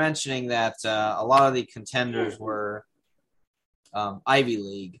 you were mentioning that a lot of the contenders were Ivy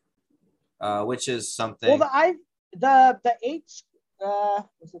League, which is something. Well, the 8,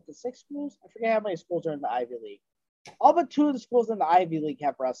 was it the 6 schools? I forget how many schools are in the Ivy League. All but 2 of the schools in the Ivy League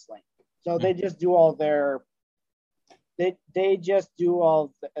have wrestling, so they just do all their. They just do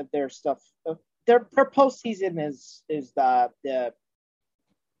all their stuff. Their postseason is the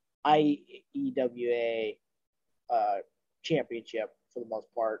IEWA championship for the most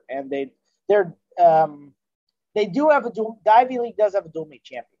part, and they do have the Ivy League does have a dual meet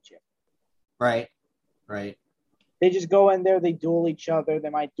championship. Right. They just go in there, they duel each other. They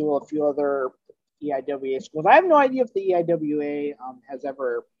might duel a few other EIWA schools. I have no idea if the EIWA has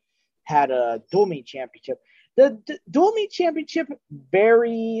ever had a dual meet championship. The dual meet championship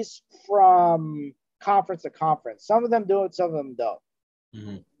varies from conference to conference. Some of them do it, some of them don't.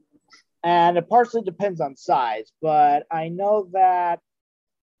 Mm-hmm. And it partially depends on size, but I know that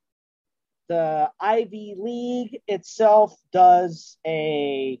the Ivy League itself does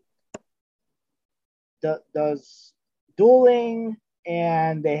dueling,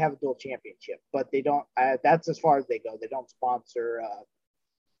 and they have a dual championship, but they don't. That's as far as they go. They don't sponsor.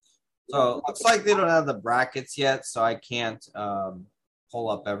 So it looks like they don't have the brackets yet, so I can't pull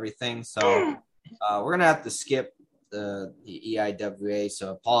up everything. So we're gonna have to skip the EIWA.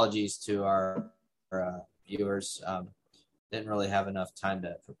 So apologies to our viewers. Didn't really have enough time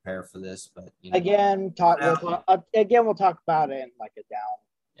to prepare for this, but we'll talk about it in like a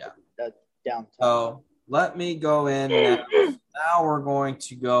down. So let me go in now. Now we're going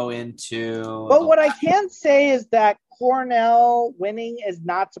to go into. But what I can say is that Cornell winning is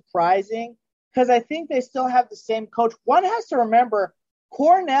not surprising because I think they still have the same coach. One has to remember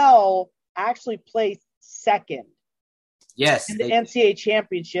Cornell actually placed second. Yes, in the NCAA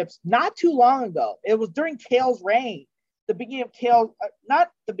championships not too long ago. It was during Cale's reign. The beginning of Cale,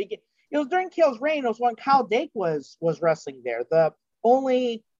 not the beginning. It was during Cale's reign. It was when Kyle Dake was wrestling there. The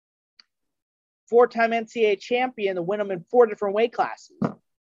only 4-time NCAA champion to win them in 4 different weight classes.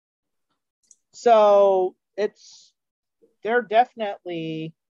 So they're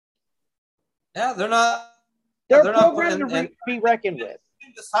definitely. Yeah, they're not. They're a program to be reckoned with.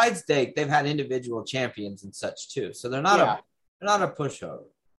 Besides Dake, they've had individual champions and such too. So they're not a pushover.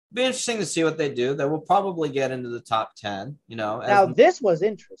 It'll be interesting to see what they do. They will probably get into the top 10. Now this was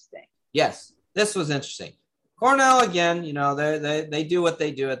interesting. Yes, this was interesting. Cornell again. They do what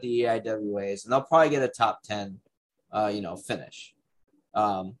they do at the EIWAs, and they'll probably get a top 10. Finish.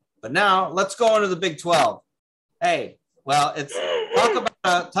 But now let's go into the Big 12. Hey, well, it's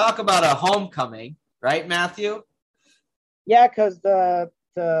talk about a homecoming, right, Matthew? Yeah, because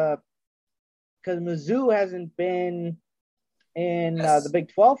Mizzou hasn't been in the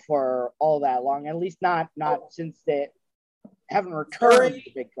Big 12 for all that long. At least not since they haven't returned to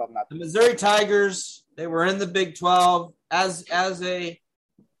the Big 12. The Missouri Tigers, they were in the Big 12 as a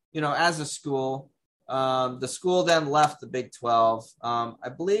school. The school then left the Big 12. I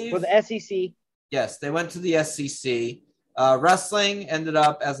believe for the SEC. Yes, they went to the SEC. Wrestling ended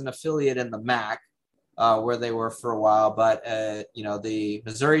up as an affiliate in the MAC. Where they were for a while, but the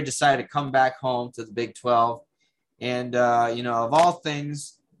Missouri decided to come back home to the Big 12, and of all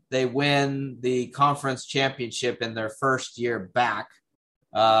things, they win the conference championship in their first year back.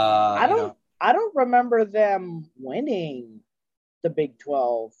 I don't remember them winning the Big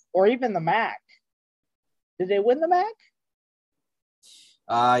 12 or even the MAC. Did they win the MAC?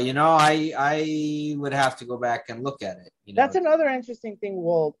 I would have to go back and look at it. That's another interesting thing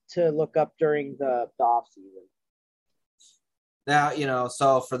to look up during the off season. Now,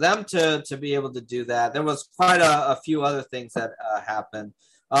 so for them to be able to do that, there was quite a few other things that happened.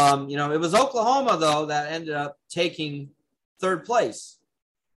 It was Oklahoma though that ended up taking third place.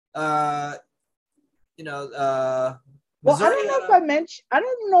 Well, Missouri, I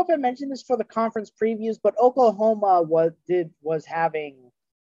don't know if I mentioned this for the conference previews, but Oklahoma was having.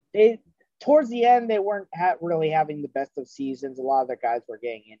 Towards the end, they weren't really having the best of seasons. A lot of their guys were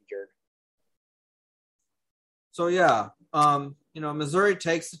getting injured. So, Missouri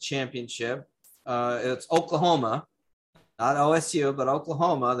takes the championship. It's Oklahoma not OSU, but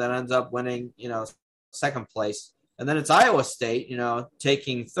Oklahoma that ends up winning, second place. And then it's Iowa State,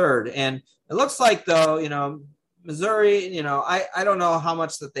 taking third. And it looks like, though, Missouri, I don't know how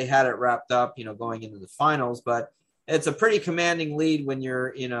much that they had it wrapped up, going into the finals, but it's a pretty commanding lead when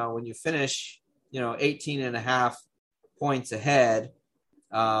when you finish, 18 and a half points ahead.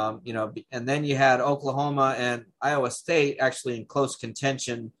 And then you had Oklahoma and Iowa State actually in close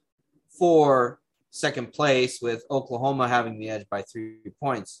contention for second place, with Oklahoma having the edge by 3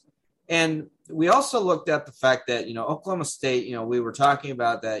 points. And we also looked at the fact that, Oklahoma State, we were talking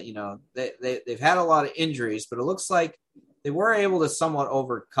about that, they've had a lot of injuries, but it looks like they were able to somewhat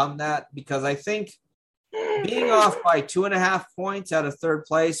overcome that, because I think being off by 2.5 points out of third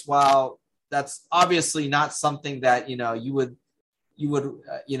place, while that's obviously not something that, you would,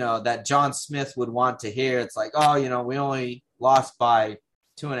 that John Smith would want to hear. It's like, we only lost by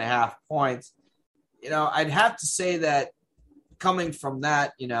 2.5 points. I'd have to say that coming from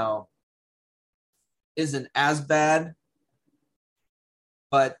that, isn't as bad,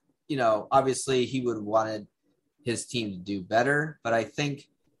 but, obviously he would have wanted his team to do better. But I think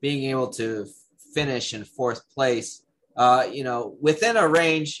being able to finish in fourth place, within a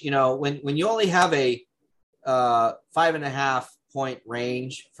range, when you only have a 5.5 point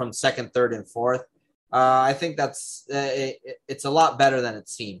range from second, third, and fourth, I think that's it's a lot better than it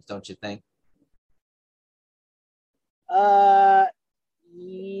seems, don't you think?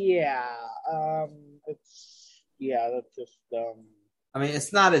 That's just I mean,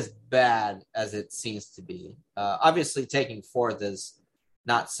 it's not as bad as it seems to be. Obviously, taking fourth is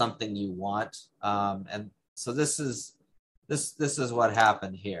not something you want, and so this is what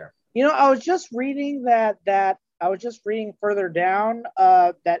happened here. I was just reading further down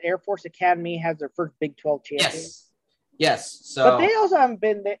that Air Force Academy has their first Big 12 champion. Yes. So, but they also haven't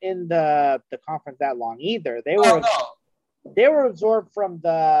been in the conference that long either. They were absorbed from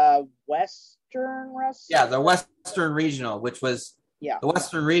the Western Wrestling. Yeah, the Western Regional, which was the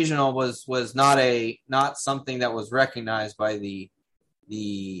Western Regional was not something that was recognized by the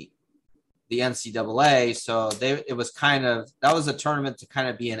NCAA. So it was that was a tournament to kind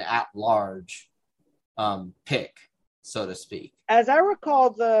of be an at-large pick, so to speak. As I recall,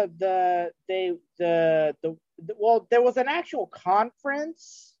 there was an actual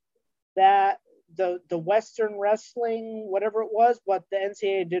conference that the Western Wrestling, whatever it was, but the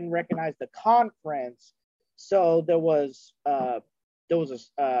NCAA didn't recognize the conference, so there was a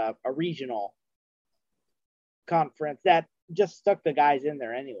regional conference that just stuck the guys in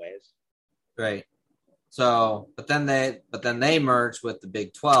there anyways. Right. So, but then they merged with the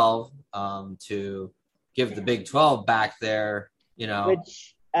Big 12 to give the Big 12 back their,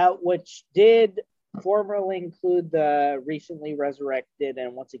 which did formerly include the recently resurrected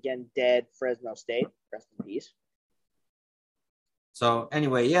and once again dead Fresno State. Rest in peace. So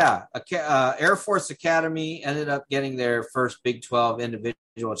anyway, Air Force Academy ended up getting their first Big 12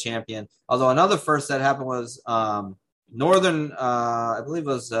 individual champion. Although another first that happened was Northern, I believe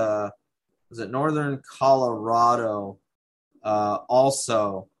was it Northern Colorado,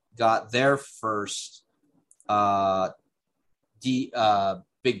 also got their first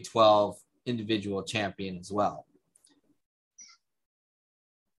Big 12 individual champion as well.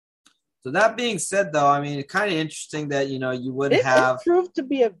 So that being said, though, I mean, it's kind of interesting that, you would have... It proved to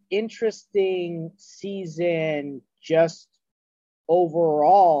be an interesting season just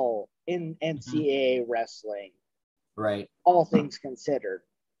overall in NCAA wrestling. Right. All things considered.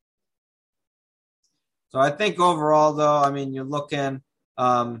 So I think overall, though, I mean, you're looking,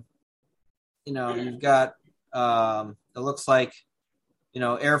 you've got, it looks like,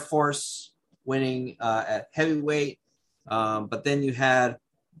 Air Force winning at heavyweight, but then you had,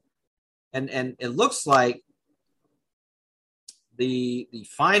 and it looks like the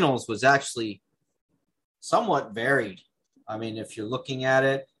finals was actually somewhat varied. I mean, if you're looking at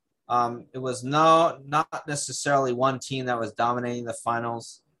it, it was not necessarily one team that was dominating the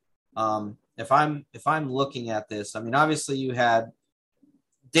finals. If I'm looking at this, I mean, obviously you had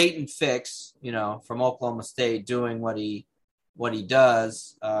Dayton Fix, from Oklahoma State doing what he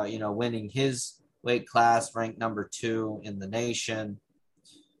does, winning his weight class, ranked number 2 in the nation.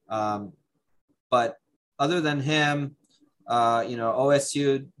 But other than him,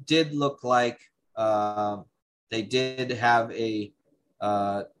 OSU did look like they did have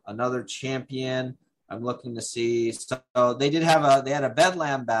another champion. I'm looking to see. So they had a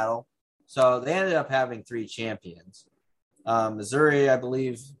Bedlam battle. So they ended up having 3 champions. Missouri, I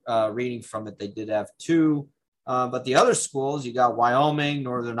believe, reading from it, they did have 2. But the other schools, you got Wyoming,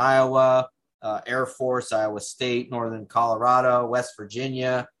 Northern Iowa, Air Force, Iowa State, Northern Colorado, West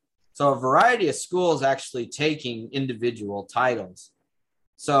Virginia, So a variety of schools actually taking individual titles.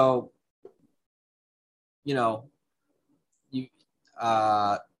 So, you know, you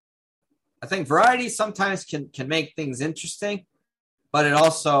I think variety sometimes can make things interesting, but it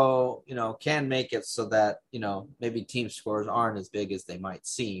also, can make it so that, maybe team scores aren't as big as they might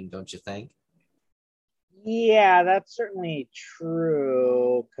seem, don't you think? Yeah, that's certainly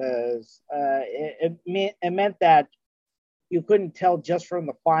true because it meant that you couldn't tell just from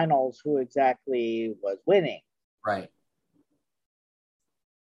the finals who exactly was winning. Right.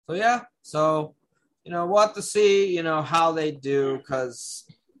 So, yeah. So, we'll have to see, how they do because,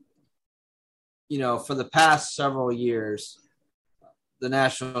 for the past several years, the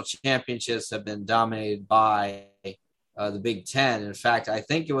national championships have been dominated by the Big Ten. In fact, I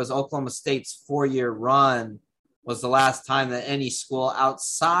think it was Oklahoma State's 4-year run was the last time that any school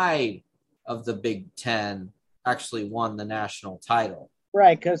outside of the Big Ten actually won the national title.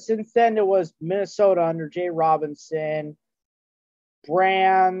 Right, because since then it was Minnesota under Jay Robinson,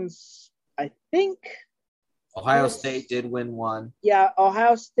 Brands, I think. Ohio State did win one. Yeah,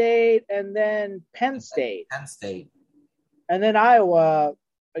 Ohio State, and then Penn State. Penn State. And then Iowa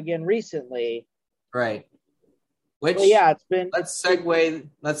again recently. Right. Which, yeah, it's been. Let's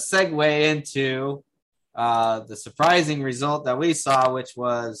segue into the surprising result that we saw, which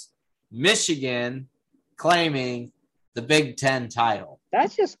was Michigan claiming the Big Ten title.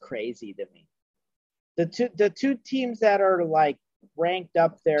 That's just crazy to me. The two teams that are like ranked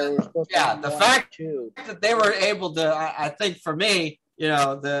up there were supposed to. The fact that they were able to, I think for me,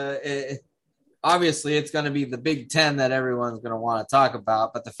 obviously it's going to be the Big Ten that everyone's going to want to talk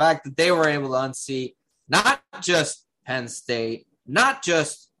about, but the fact that they were able to unseat not just Penn State, not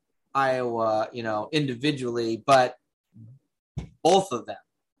just Iowa, individually, but both of them.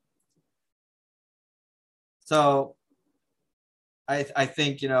 So I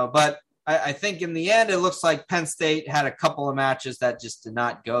think, but I think in the end, it looks like Penn State had a couple of matches that just did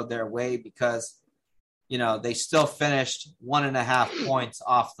not go their way because, they still finished 1.5 points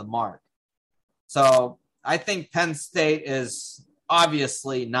off the mark. So I think Penn State is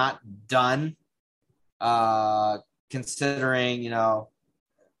obviously not done, considering,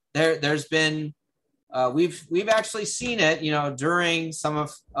 there's been we've actually seen it, during some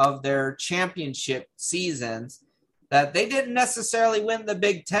of their championship seasons that they didn't necessarily win the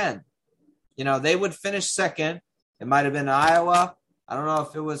Big Ten. They would finish second. It might have been Iowa. I don't know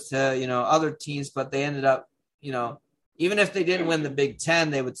if it was to, other teams, but they ended up, even if they didn't win the Big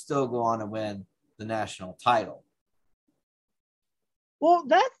Ten, they would still go on and win the national title. Well,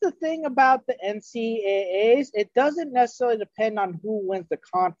 that's the thing about the NCAAs. It doesn't necessarily depend on who wins the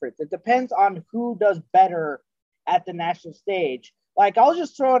conference. It depends on who does better at the national stage. Like, I'll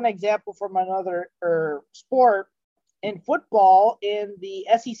just throw an example from another sport. In football, in the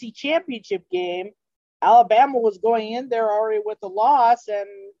SEC championship game, Alabama was going in there already with a loss, and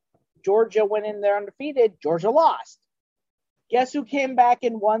Georgia went in there undefeated. Georgia lost. Guess who came back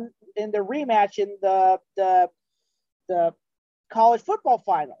and won in the rematch in the college football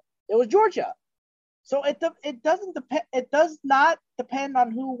final? It was Georgia. So it doesn't depend. It does not depend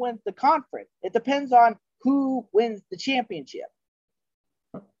on who wins the conference. It depends on who wins the championship.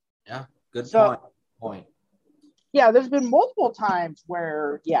 Yeah, good point. Yeah, there's been multiple times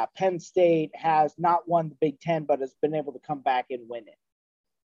where, Penn State has not won the Big Ten, but has been able to come back and win it.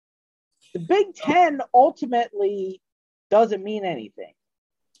 The Big Ten ultimately doesn't mean anything.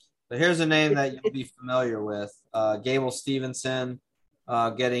 But here's a name that you'll be familiar with. Gable Stevenson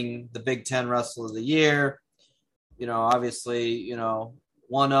getting the Big Ten Wrestler of the Year. Obviously,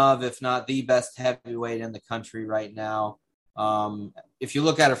 one of, if not the best heavyweight in the country right now. If you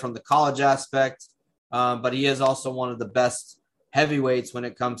look at it from the college aspect, but he is also one of the best heavyweights when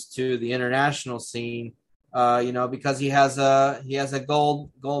it comes to the international scene, because he has a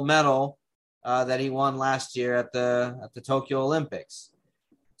gold medal that he won last year at the Tokyo Olympics.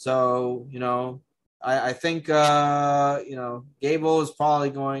 So, I think, Gable is probably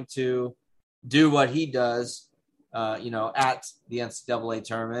going to do what he does, at the NCAA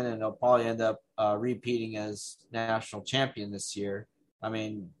tournament, and he'll probably end up repeating as national champion this year. I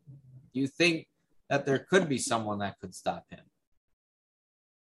mean, do you think that there could be someone that could stop him?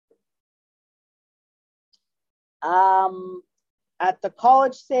 At the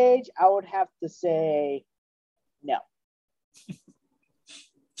college stage, I would have to say no.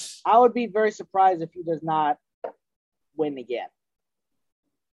 I would be very surprised if he does not win again.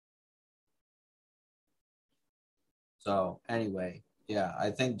 So anyway, I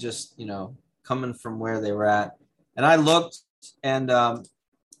think just, coming from where they were at, and I looked, and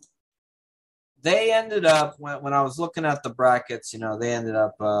they ended up when I was looking at the brackets, they ended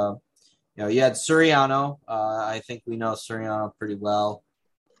up, you had Suriano. I think we know Suriano pretty well.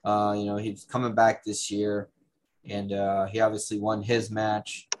 He's coming back this year, and he obviously won his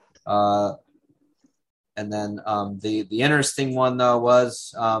match. And then the interesting one though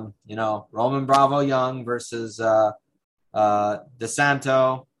was Roman Bravo Young versus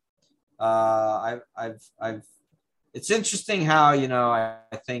DeSanto. It's interesting how I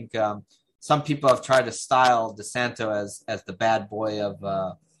think some people have tried to style DeSanto as the bad boy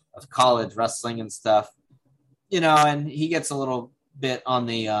of college wrestling and stuff, and he gets a little bit on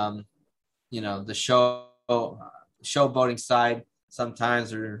the the showboating side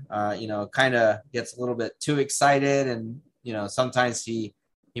sometimes, or kind of gets a little bit too excited, and sometimes he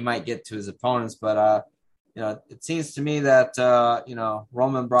might get to his opponents, but it seems to me that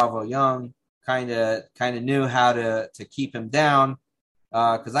Roman Bravo Young kind of knew how to keep him down,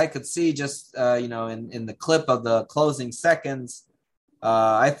 because I could see just in the clip of the closing seconds,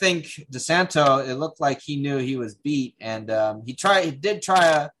 I think DeSanto, it looked like he knew he was beat, and he did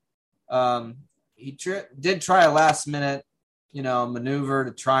try a last minute maneuver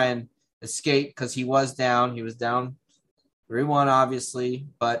to try and escape, because he was down 3-1 obviously,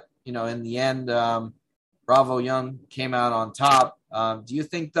 but in the end Bravo Young came out on top. Do you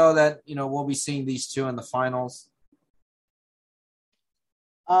think though that we'll be seeing these two in the finals?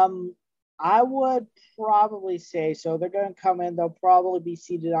 I would probably say so. They're going to come in. They'll probably be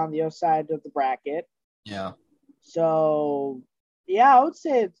seated on the other side of the bracket. Yeah. So, yeah, I would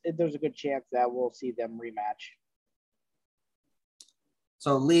say there's a good chance that we'll see them rematch.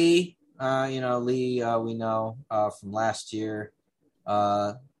 So Lee, we know from last year,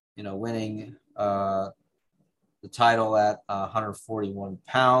 winning the title at 141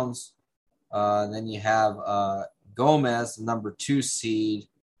 pounds. And then you have Gomez, the number 2 seed,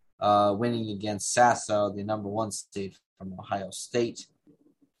 winning against Sasso, the number 1 seed from Ohio State,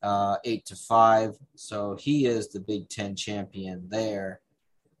 8-5. So he is the Big Ten champion there.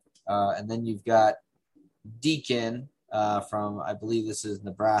 And then you've got Deacon from, I believe this is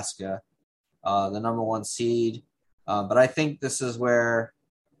Nebraska, the number 1 seed. But I think this is where,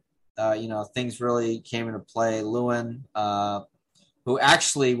 things really came into play. Lewin, who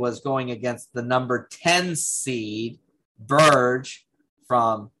actually was going against the number 10 seed, Burge,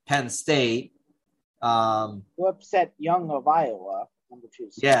 from Penn State. Who upset Young of Iowa, number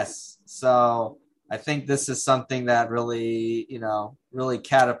 2 seed. Yes. So I think this is something that really, really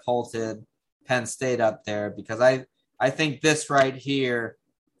catapulted Penn State up there, because I think this right here,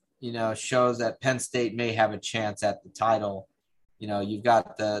 shows that Penn State may have a chance at the title. You've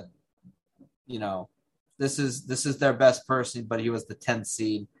got this is their best person, but he was the 10th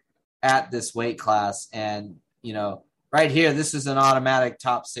seed at this weight class. And, right here, this is an automatic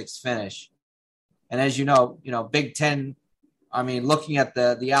top 6 finish. And as Big Ten, looking at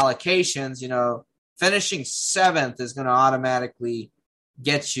the allocations, finishing 7th is going to automatically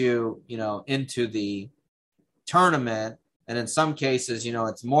get you, into the tournament. And in some cases,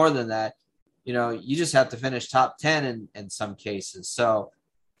 it's more than that. You just have to finish top 10 in some cases. So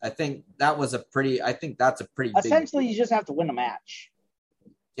I think that's a pretty Essentially, big, you just have to win a match.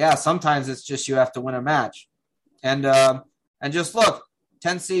 Yeah, sometimes it's just you have to win a match. And just look,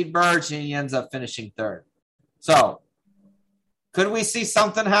 10 seed Burge, and he ends up finishing 3rd. So could we see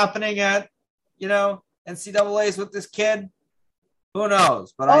something happening at, NCAAs with this kid? Who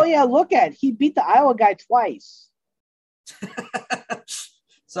knows? But look at, he beat the Iowa guy twice.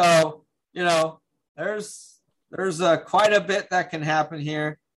 So, there's quite a bit that can happen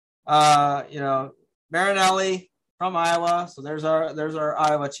here. Marinelli from Iowa. So there's our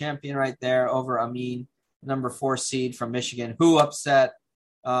Iowa champion right there over Amin, number 4 seed from Michigan, who upset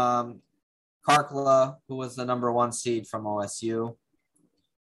Karkala, who was the number 1 seed from OSU.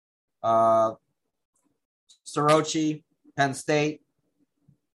 Sorochi, Penn State,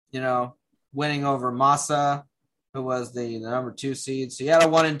 winning over Massa, who was the number 2 seed. So you had a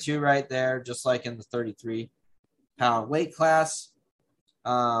 1 and 2 right there, just like in the 33-pound weight class.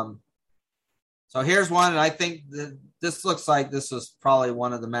 So here's one, and I think this looks like this was probably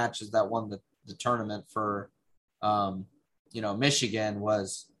one of the matches that won the tournament for, Michigan,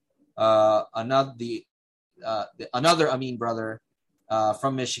 was another Amin brother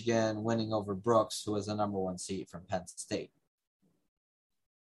from Michigan winning over Brooks, who was the number 1 seed from Penn State.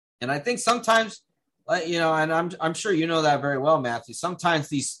 And I think sometimes, and I'm sure you know that very well, Matthew. Sometimes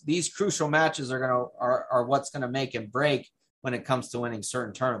these crucial matches are what's gonna make and break when it comes to winning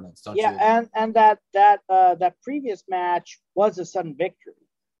certain tournaments, don't you? Yeah, and that previous match was a sudden victory.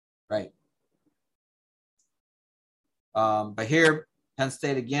 Right. But here, Penn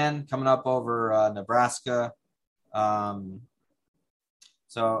State again coming up over Nebraska.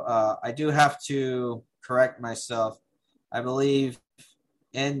 So I do have to correct myself. I believe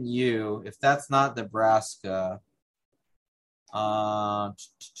NU, if that's not Nebraska,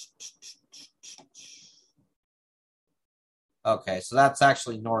 okay, so that's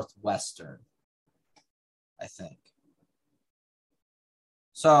actually Northwestern, I think.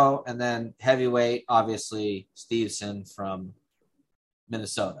 So, and then heavyweight, obviously, Stevenson from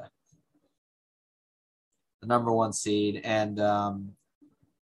Minnesota, the number 1 seed. And, and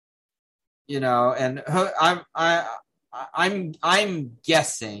I'm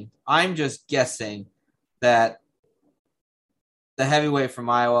guessing, I'm just guessing that the heavyweight from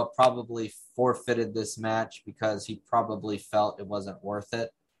Iowa probably forfeited this match because he probably felt it wasn't worth it.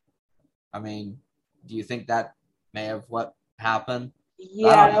 I mean, do you think that may have what happened?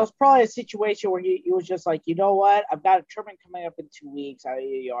 Yeah, that was probably a situation where he was just like, you know what, I've got a tournament coming up in 2 weeks.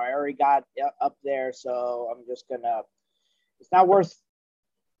 I already got up there, so I'm just gonna. It's not worth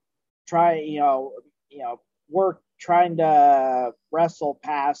trying to wrestle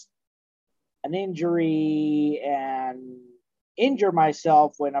past an injury and injure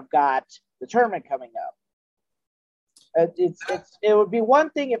myself when I've got the tournament coming up. It would be one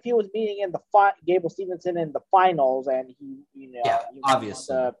thing if he was meeting in Gable Stevenson in the finals and he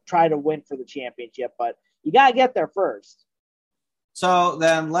obviously to try to win for the championship, but you gotta get there first. So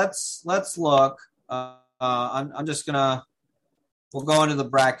then let's look. I'm just gonna we'll go into the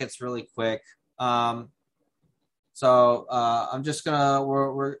brackets really quick. I'm just gonna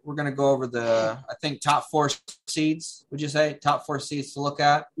we're gonna go over the I think top 4 seeds. Would you say top 4 seeds to look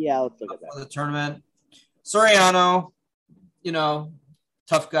at? Yeah, let's look at that for the tournament. Soriano,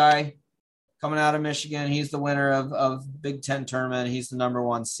 tough guy coming out of Michigan. He's the winner of Big Ten tournament. He's the number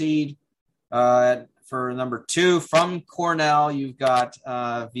 1 seed. For number 2 from Cornell, you've got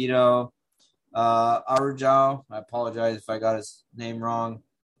Vito Arujao. I apologize if I got his name wrong.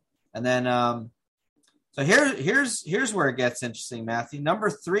 And then so here's where it gets interesting, Matthew.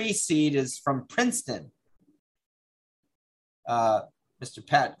 Number 3 seed is from Princeton, Mr.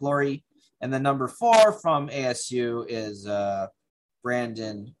 Pat Glory. And then number 4 from ASU is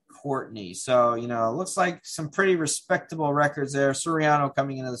Brandon Courtney. So, it looks like some pretty respectable records there. Soriano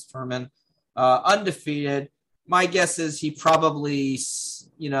coming into this tournament undefeated. My guess is he probably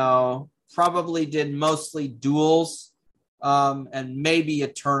did mostly duels and maybe a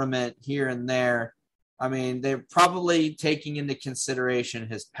tournament here and there. I mean, they're probably taking into consideration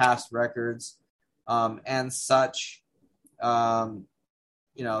his past records and such. So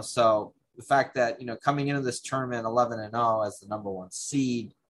the fact that, coming into this tournament 11-0 as the number 1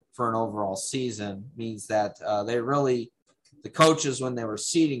 seed for an overall season means that the coaches, when they were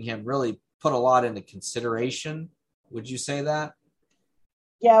seeding him, really put a lot into consideration. Would you say that?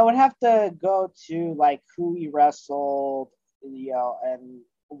 Yeah, I would have to go to like who he wrestled, and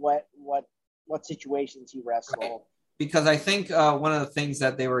what situations he wrestled. Right. Because I think one of the things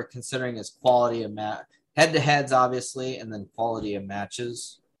that they were considering is quality of match, head-to-heads, obviously, and then quality of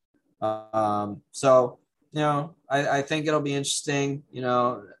matches. I think it'll be interesting,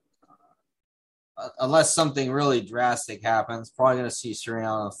 unless something really drastic happens, probably going to see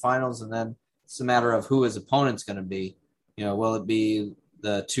Soriano in the finals. And then it's a matter of who his opponent's going to be. Will it be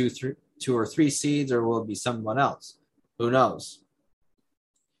the 2 or 3 seeds, or will it be someone else? Who knows?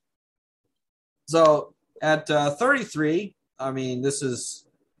 So at 33, I mean, this is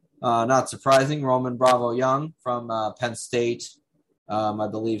not surprising. Roman Bravo Young from Penn State. I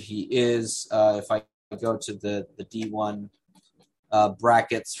believe he is, if I go to the D1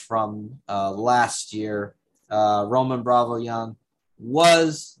 brackets from last year, Roman Bravo Young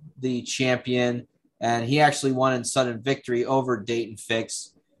was the champion, and he actually won in sudden victory over Dayton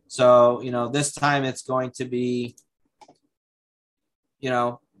Fix. So, this time it's going to be,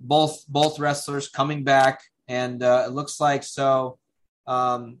 both wrestlers coming back, and it looks like so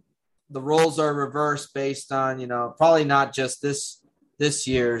the roles are reversed based on, probably not just this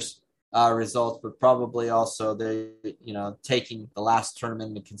year's results, but probably also they, taking the last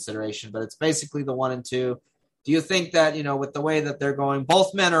tournament into consideration. But it's basically the 1 and 2. Do you think that, with the way that they're going,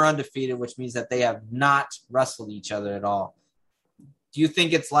 both men are undefeated, which means that they have not wrestled each other at all? Do you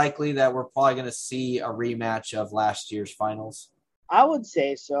think it's likely that we're probably going to see a rematch of last year's finals? I would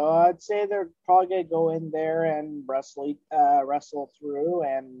say so. I'd say they're probably going to go in there and wrestle through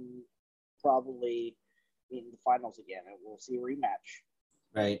and probably in the finals again, and we'll see a rematch.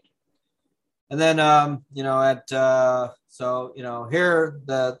 Right. And then, here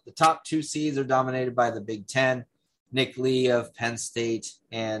the top 2 seeds are dominated by the Big Ten, Nick Lee of Penn State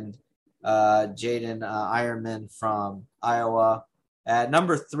and Jaden Ironman from Iowa. At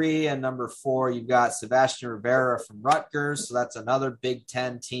number 3 and number 4, you've got Sebastian Rivera from Rutgers. So that's another Big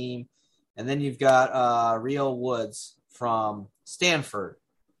Ten team. And then you've got Real Woods from Stanford.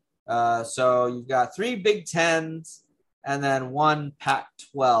 So you've got 3 Big Tens and then 1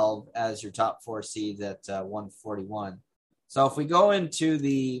 Pac-12 as your top 4 seeds at 141. So if we go into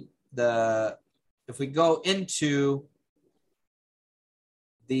the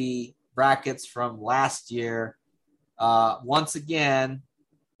brackets from last year, once again,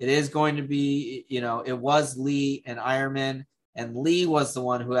 it is going to be, it was Lee and Ironman, and Lee was the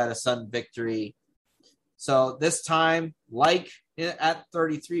one who had a sudden victory. So this time, like at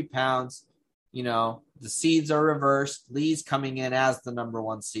 33 pounds, the seeds are reversed. Lee's coming in as the number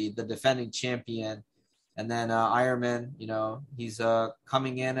 1 seed, the defending champion. And then Ironman, he's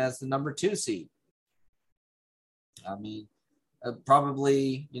coming in as the number 2 seed. I mean,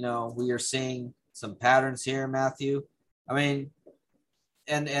 probably, we are seeing some patterns here, Matthew. I mean,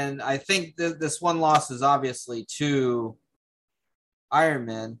 and I think this one loss is obviously to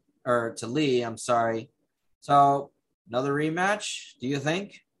Ironman, or to Lee, I'm sorry. So another rematch, do you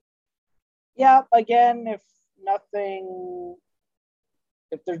think? Yeah, again, if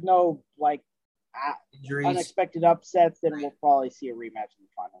there's no injuries, unexpected upsets, then we'll probably see a rematch in the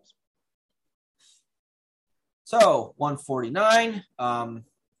finals. So 149.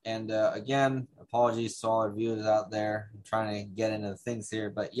 And again, apologies to all our viewers out there. I'm trying to get into things here,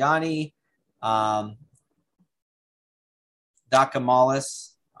 but Yanni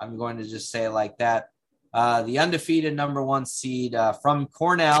Dakamalis, I'm going to just say it like that. The undefeated number 1 seed from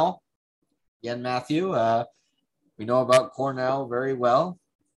Cornell. Again, Matthew, we know about Cornell very well.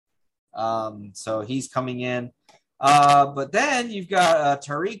 So he's coming in. But then you've got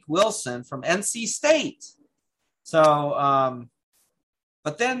Tariq Wilson from NC State. So,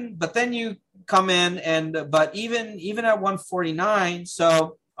 but then you come in but even at 149,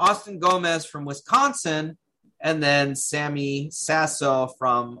 so Austin Gomez from Wisconsin, and then Sammy Sasso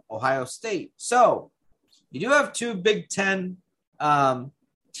from Ohio State. So you do have 2 Big Ten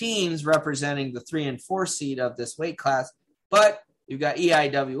teams representing the 3 and 4 seed of this weight class, but you've got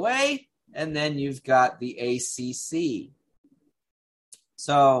EIWA, and then you've got the ACC.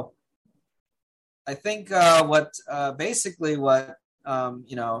 So I think what for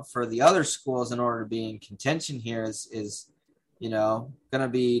the other schools in order to be in contention here is going to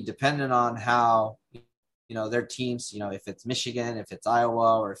be dependent on how, their teams, if it's Michigan, if it's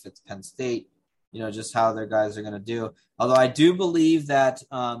Iowa, or if it's Penn State, just how their guys are going to do. Although I do believe that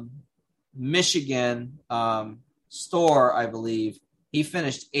Michigan Storr, I believe, he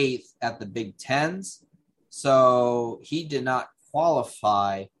finished 8th at the Big Tens. So he did not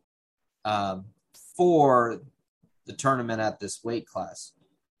qualify for the tournament at this weight class.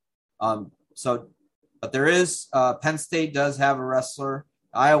 But there is Penn State does have a wrestler.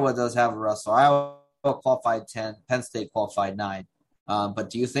 Iowa does have a wrestler. Iowa qualified 10. Penn State qualified 9. But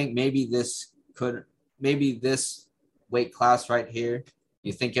do you think maybe this weight class right here,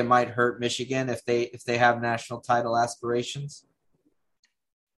 you think it might hurt Michigan if they have national title aspirations?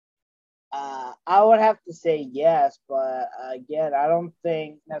 I would have to say yes, but again, I don't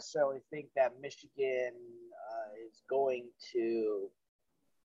necessarily think that Michigan is going to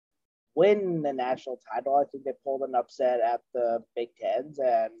win the national title. I think they pulled an upset at the Big Tens,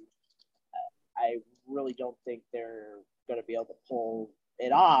 and I really don't think they're going to be able to pull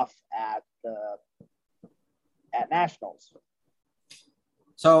it off at nationals.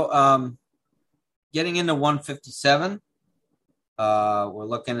 So, getting into 157. We're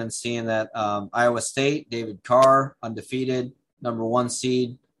looking and seeing that Iowa State, David Carr, undefeated, number 1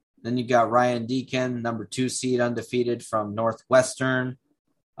 seed. Then you got Ryan Deacon, number 2 seed, undefeated from Northwestern.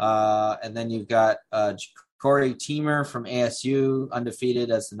 And then you've got Corey Teamer from ASU, undefeated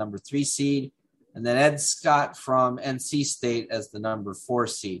as the number 3 seed. And then Ed Scott from NC State as the number 4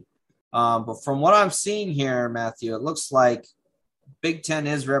 seed. But from what I'm seeing here, Matthew, it looks like Big Ten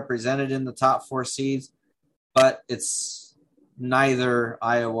is represented in the top 4 seeds, but it's neither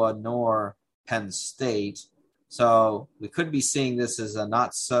Iowa nor Penn State. So we could be seeing this as a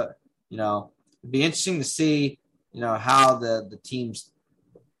not so, it'd be interesting to see, how the teams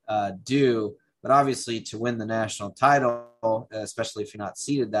do. But obviously to win the national title, especially if you're not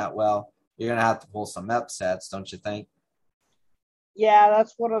seeded that well, you're going to have to pull some upsets, don't you think? Yeah,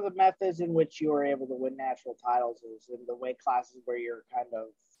 that's one of the methods in which you are able to win national titles is in the weight classes where you're kind of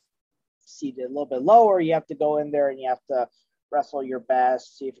seated a little bit lower. You have to go in there and you have to wrestle your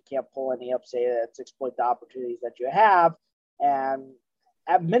best, see if you can't pull any upsets, exploit the opportunities that you have, and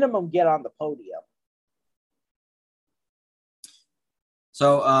at minimum get on the podium.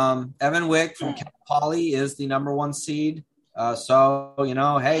 So Evan Wick from Cal Poly is the number 1 seed. So,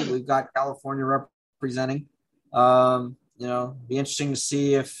 hey, we've got California representing. Be interesting to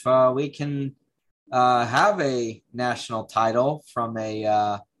see if we can have a national title from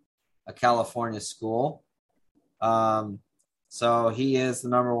a California school. So he is the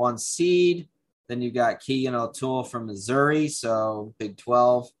number 1 seed. Then you got Keegan O'Toole from Missouri, so Big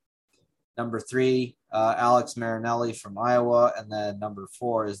 12. Number 3, Alex Marinelli from Iowa, and then number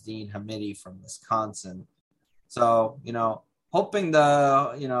 4 is Dean Hamidi from Wisconsin. So, hoping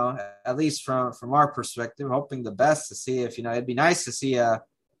at least from our perspective, hoping the best to see if, it'd be nice to see a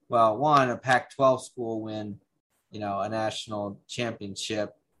Pac-12 school win, a national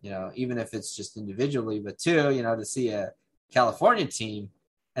championship, even if it's just individually, but 2, to see a California team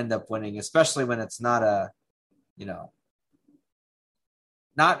end up winning, especially when it's not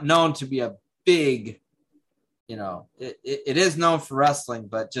not known to be a big, it is known for wrestling,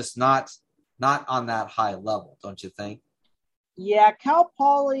 but just not on that high level, don't you think? Yeah, Cal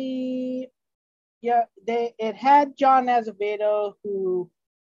Poly. Yeah, it had John Azevedo, who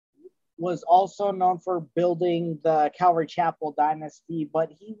was also known for building the Calvary Chapel dynasty,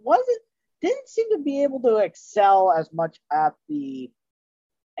 but he didn't seem to be able to excel as much at the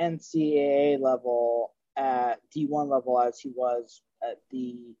NCAA level, at D1 level, as he was at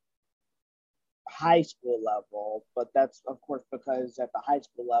the high school level. But that's, of course, because at the high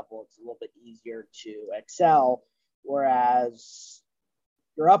school level, it's a little bit easier to excel, whereas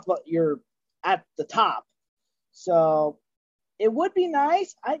you're at the top. So it would be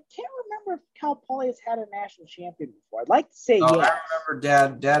nice. I can't remember if Cal Poly has had a national champion before. I'd like to say yes. I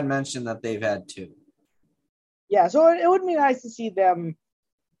remember Dad mentioned that they've had 2. Yeah, so it would be nice to see them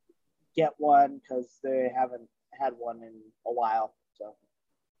get one, because they haven't had one in a while.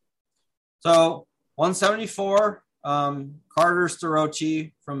 So 174, Carter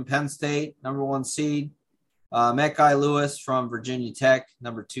Starochi from Penn State, number 1 seed. Mekhi Lewis from Virginia Tech,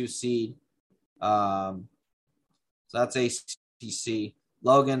 number 2 seed. So that's ACC.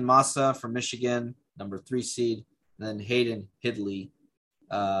 Logan Massa from Michigan, number 3 seed. And then Hayden Hidley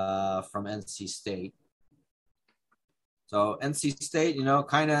from NC State. So NC State,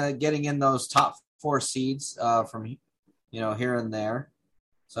 kind of getting in those top 4 seeds from, here and there.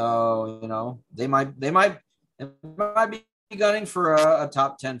 So, they might be gunning for a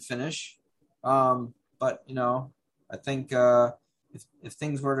top 10 finish. But, I think if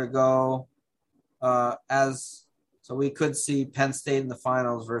things were to go so we could see Penn State in the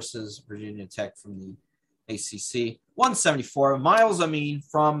finals versus Virginia Tech from the ACC. 174, Miles Amin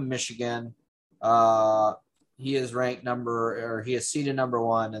from Michigan. He is he is seeded number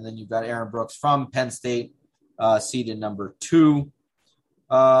 1. And then you've got Aaron Brooks from Penn State, seeded number 2.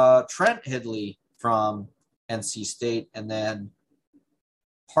 Trent Hidley from NC State, and then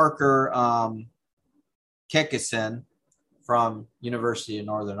Parker Kekison from University of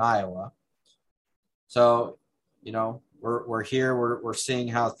Northern Iowa. So, we're here. We're seeing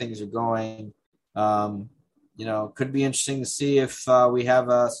how things are going. Could be interesting to see if we have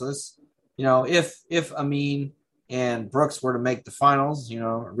if Amin and Brooks were to make the finals, a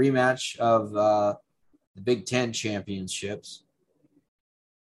rematch of the Big Ten championships.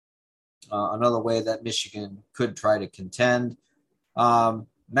 Another way that Michigan could try to contend.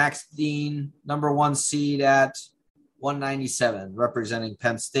 Max Dean, number 1 seed at 197, representing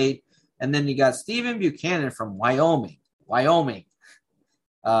Penn State. And then you got Stephen Buchanan from Wyoming,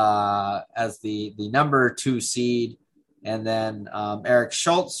 as the number 2 seed. And then Eric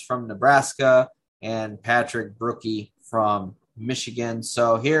Schultz from Nebraska and Patrick Brookie from Michigan.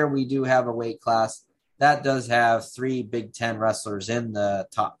 So here we do have a weight class that does have 3 Big Ten wrestlers in the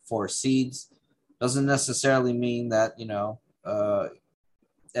top 4 seeds. Doesn't necessarily mean that,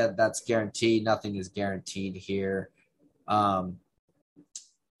 that's guaranteed. Nothing is guaranteed here. So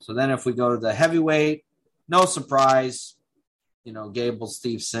then if we go to the heavyweight, no surprise, Gable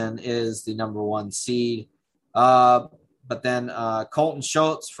Steveson is the number 1 seed. But then Colton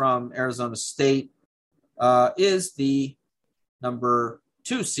Schultz from Arizona State is the number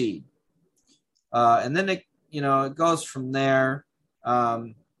 2 seed. And then it goes from there.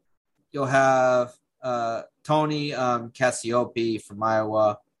 You'll have Tony Cassiope from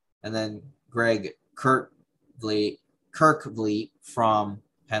Iowa, and then Greg Kirkvliet from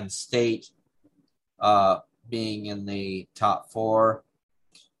Penn State, being in the top 4.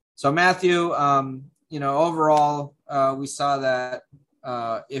 So Matthew, overall, we saw that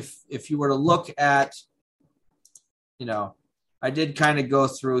if you were to look at, I did kind of go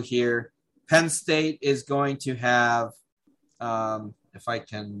through here. Penn State is going to have, if I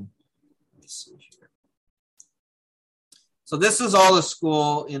can, let me see here. So this is all the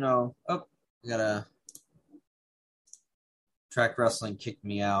school, Track wrestling kicked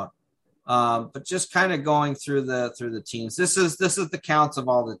me out. But just kind of going through the teams. This is the counts of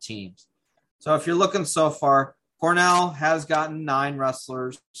all the teams. So if you're looking so far, Cornell has gotten 9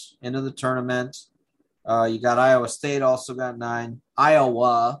 wrestlers into the tournament. You got Iowa State also got 9.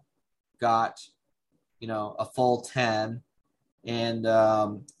 Iowa got, a full 10. And,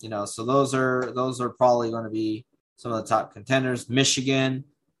 so those are probably going to be some of the top contenders. Michigan,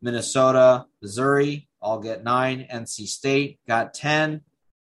 Minnesota, Missouri all get 9. NC State got 10.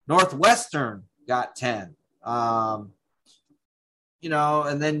 Northwestern got 10. And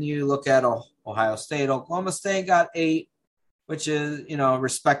then you look at Ohio State. Oklahoma State got 8, which is,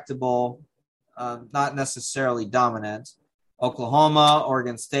 respectable, not necessarily dominant. Oklahoma,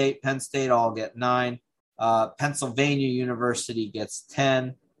 Oregon State, Penn State all get 9. Pennsylvania University gets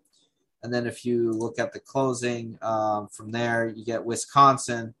 10. And then if you look at the closing from there, you get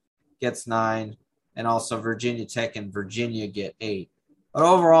Wisconsin gets 9, and also Virginia Tech and Virginia get 8. But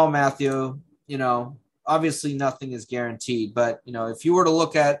overall, Matthew, obviously nothing is guaranteed. But, if you were to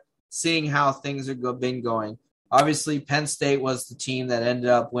look at seeing how things have been going, obviously Penn State was the team that ended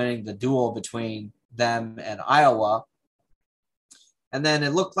up winning the duel between them and Iowa. And then it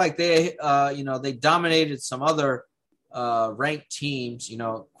looked like they dominated some other ranked teams,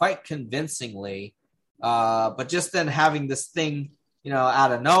 quite convincingly. But just then having this thing,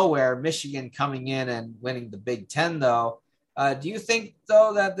 out of nowhere, Michigan coming in and winning the Big Ten, though. Do you think,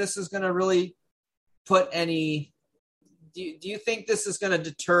 though, that this is going to really put any – do you think this is going to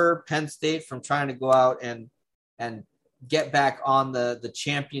deter Penn State from trying to go out and get back on the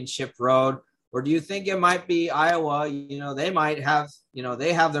championship road? Or do you think it might be Iowa? They might have –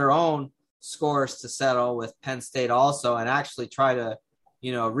 they have their own scores to settle with Penn State also and actually try to,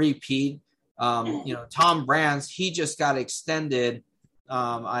 repeat. Tom Brands, he just got extended.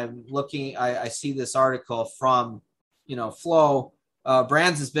 I'm looking – I see this article from – Flow,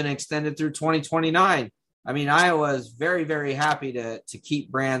 Brands has been extended through 2029. I mean, Iowa is very, very happy to keep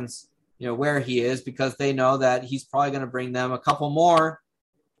Brands, where he is, because they know that he's probably going to bring them a couple more,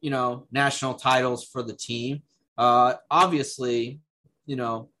 national titles for the team. Obviously,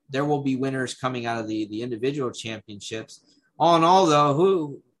 there will be winners coming out of the individual championships. All in all, though,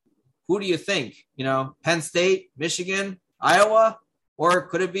 who do you think? Penn State, Michigan, Iowa, or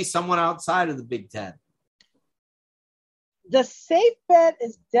could it be someone outside of the Big Ten? The safe bet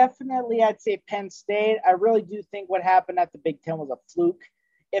is definitely, I'd say, Penn State. I really do think what happened at the Big Ten was a fluke.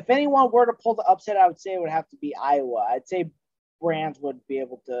 If anyone were to pull the upset, I would say it would have to be Iowa. I'd say Brands would be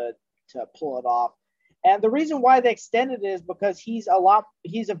able to pull it off. And the reason why they extended it is because he's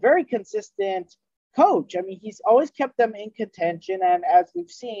a very consistent coach. I mean, he's always kept them in contention. And as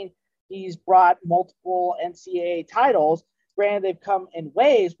we've seen, he's brought multiple NCAA titles. Granted, they've come in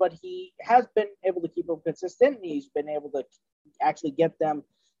waves, but he has been able to keep them consistent. And he's been able to actually get them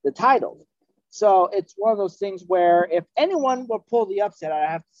the titles. So it's one of those things where if anyone would pull the upset,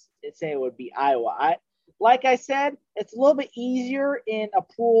 I have to say it would be Iowa. Like I said, it's a little bit easier in a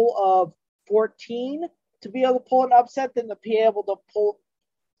pool of 14 to be able to pull an upset than to be able to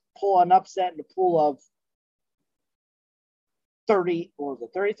pull an upset in a pool of 30, or was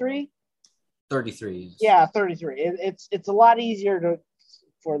it 33? 33. Yeah, 33. It's a lot easier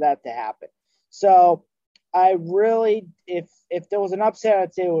for that to happen. So I really, if there was an upset,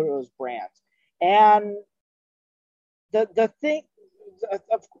 I'd say it was Brands. And the thing,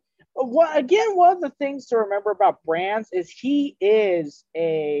 one of the things to remember about Brands is he is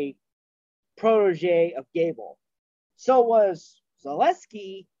a protege of Gable. So was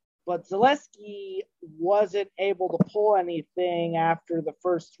Zaleski, but Zaleski wasn't able to pull anything after the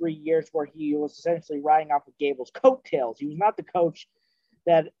first 3 years where he was essentially riding off of Gable's coattails. He was not the coach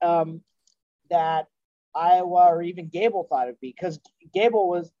that Iowa or even Gable thought it'd be, because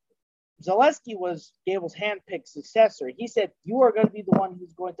Zaleski was Gable's handpicked successor. He said, "You are going to be the one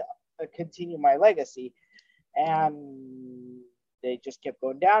who's going to continue my legacy," and they just kept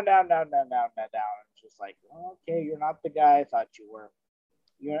going down. It's just like, okay, you're not the guy I thought you were.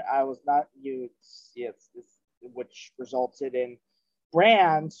 I was not you. Which resulted in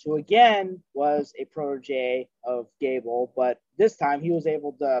Brands, who again was a protege of Gable, but this time he was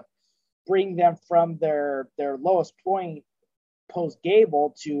able to bring them from their lowest point post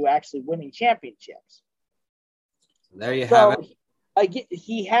Gable to actually winning championships. There you have it.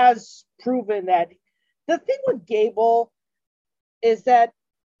 He has proven that. The thing with Gable is that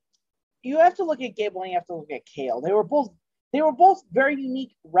you have to look at Gable and you have to look at Cale. They were both very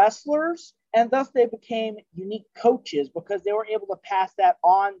unique wrestlers, and thus they became unique coaches because they were able to pass that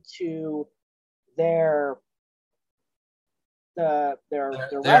on to their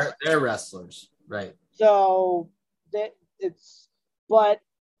wrestlers. They're wrestlers, right? So but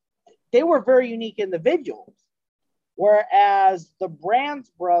they were very unique individuals. Whereas the Brands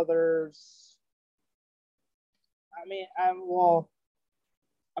brothers, I'm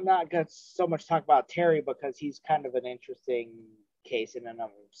not going to so much talk about Terry because he's kind of an interesting case in and of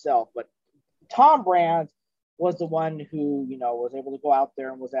himself. But Tom Brands was the one who, was able to go out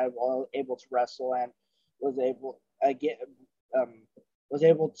there and was able to wrestle and was able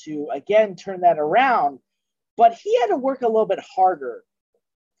to again turn that around. But he had to work a little bit harder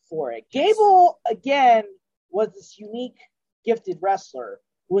for it. Gable, again, was this unique, gifted wrestler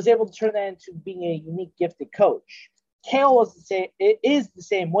who was able to turn that into being a unique, gifted coach. Kale was is the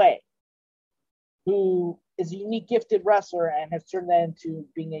same way, who is a unique, gifted wrestler and has turned that into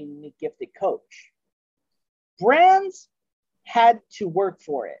being a unique, gifted coach. Brands had to work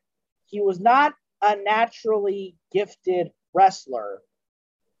for it. He was not a naturally gifted wrestler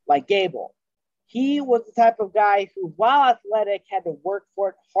like Gable. He was the type of guy who, while athletic, had to work for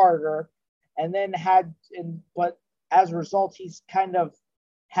it harder, and then but as a result, he's kind of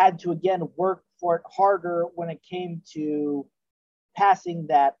had to again work for it harder when it came to passing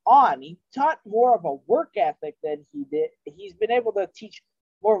that on. He taught more of a work ethic than he did. He's been able to teach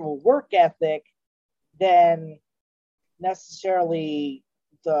more of a work ethic than necessarily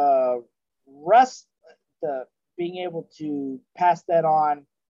the being able to pass that on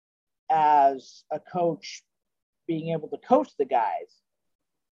as a coach, being able to coach the guys.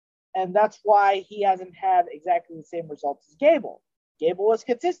 And that's why he hasn't had exactly the same results as Gable. Gable was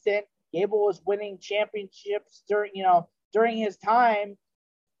consistent. Gable was winning championships during his time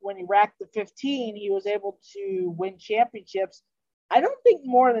when he racked the 15. He was able to win championships. I don't think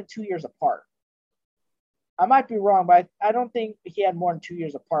more than 2 years apart. I might be wrong, but I don't think he had more than 2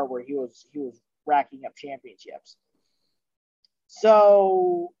 years apart where he was racking up championships.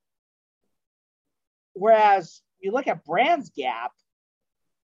 So, whereas you look at Brands Gap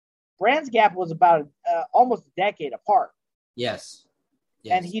was about almost a decade apart. Yes.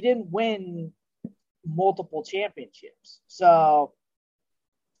 And he didn't win multiple championships. So,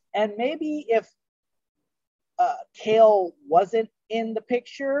 and maybe if Kale wasn't in the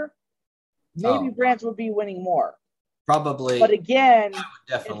picture, maybe Brands would be winning more. Probably. But again,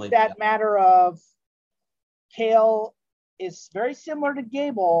 definitely it's that matter of Kale is very similar to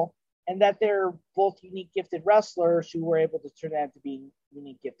Gable, and that they're both unique, gifted wrestlers who were able to turn out to be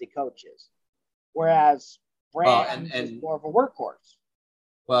unique, gifted coaches. Whereas Brands is more of a workhorse.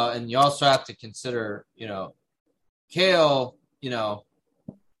 Well, and you also have to consider, Kale,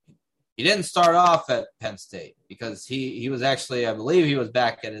 he didn't start off at Penn State because he was actually, I believe he was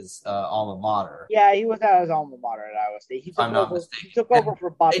back at his alma mater. Yeah, he was at his alma mater at Iowa State. He took over for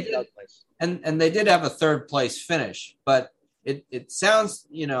Bobby Douglas. And they did have a third place finish, but it sounds,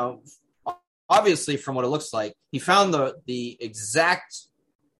 obviously from what it looks like, he found the exact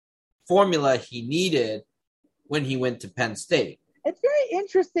formula he needed when he went to Penn State. It's very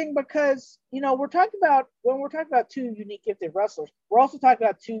interesting because, when we're talking about two unique gifted wrestlers, we're also talking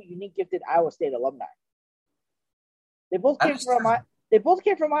about two unique gifted Iowa State alumni. They both came from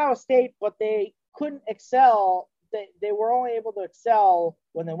Iowa State, but they couldn't excel. They were only able to excel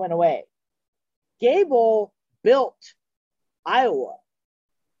when they went away. Gable built Iowa,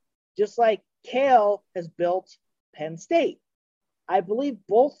 just like Kale has built Penn State. I believe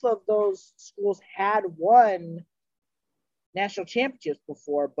both of those schools had won national championships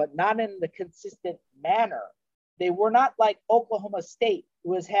before, but not in the consistent manner. They were not like Oklahoma State,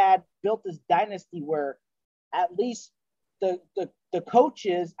 who has built this dynasty where at least the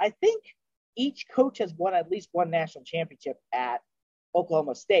coaches, I think each coach has won at least one national championship at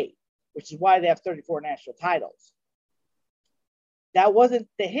Oklahoma State, which is why they have 34 national titles. That wasn't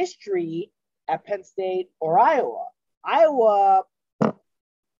the history at Penn State or Iowa. Iowa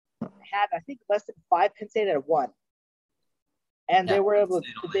had, I think, less than 5. Penn State had 1. And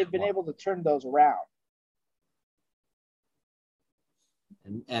they've been able to turn those around.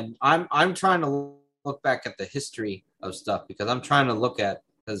 And I'm trying to look back at the history of stuff because I'm trying to look at,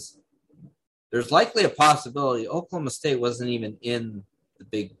 because there's likely a possibility Oklahoma State wasn't even in the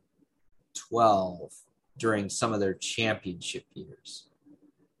Big 12 during some of their championship years.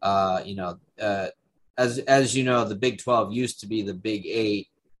 As you know, the Big 12 used to be the Big 8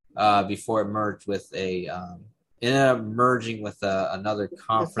 before it merged with merging with another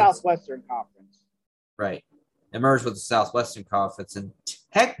conference. The Southwestern Conference. Right. It merged with the Southwestern Conference, and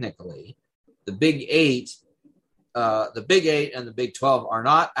technically the Big 8 and the Big 12 are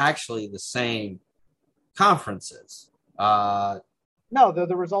not actually the same conferences. No, they're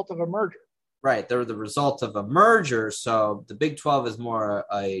the result of a merger. Right. They're the result of a merger, so the Big 12 is more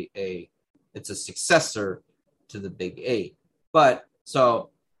it's a successor to the Big Eight. But so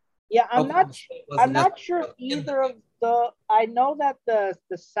yeah, I'm Oklahoma State wasn't not sure necessarily in the either of the. I know that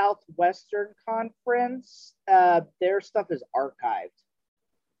the Southwestern Conference, their stuff is archived.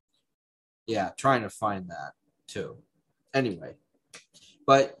 Yeah, trying to find that too. Anyway,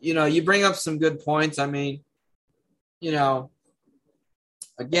 but you bring up some good points. I mean, again,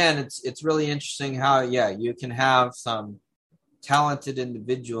 it's really interesting how you can have some talented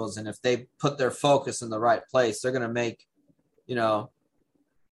individuals, and if they put their focus in the right place, they're going to make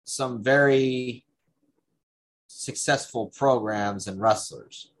some very successful programs and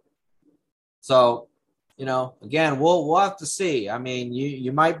wrestlers. So again, we'll have to see. I mean,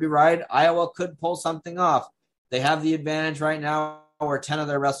 you might be right. Iowa could pull something off. They have the advantage right now where 10 of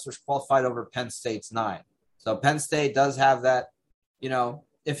their wrestlers qualified over Penn State's 9. So Penn State does have that.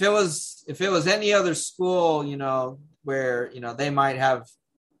 If it was any other school, where they might have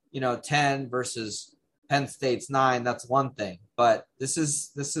 10 versus Penn State's 9, that's one thing. But this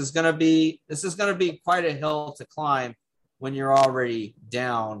is going to be quite a hill to climb when you're already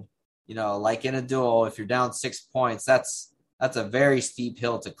down. Like in a duel, if you're down 6 points, that's a very steep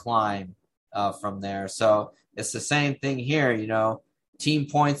hill to climb from there. So it's the same thing here. Team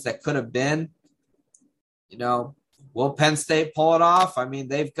points that could have been. Will Penn State pull it off? I mean,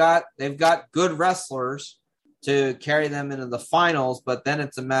 they've got good wrestlers to carry them into the finals, but then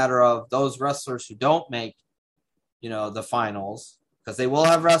it's a matter of those wrestlers who don't make, the finals, because they will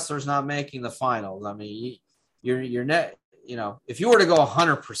have wrestlers not making the finals. I mean, you're net. If you were to go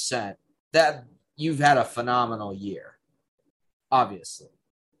 100%, that you've had a phenomenal year, obviously.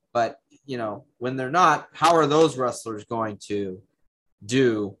 But, when they're not, how are those wrestlers going to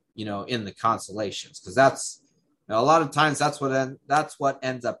do, in the consolations? Because that's a lot of times that's what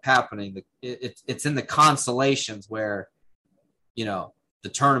ends up happening. It's in the consolations where, the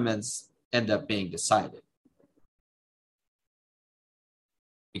tournaments end up being decided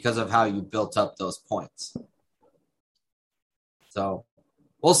because of how you built up those points. So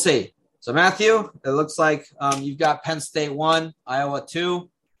we'll see. So Matthew, it looks like you've got Penn State 1, Iowa 2.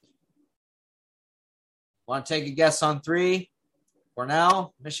 Want to take a guess on 3?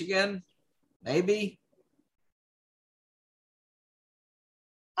 Cornell, Michigan, maybe?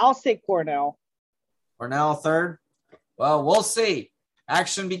 I'll say Cornell. Cornell 3rd? Well, we'll see.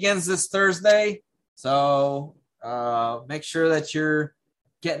 Action begins this Thursday. So make sure that you're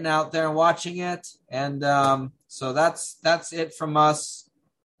getting out there and watching it. And so that's it from us.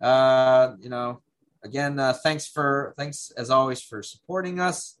 Again, thanks as always for supporting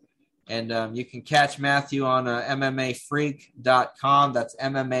us. And you can catch Matthew on MMAfreak.com. That's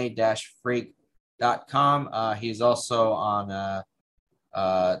MMA-freak.com. He's also on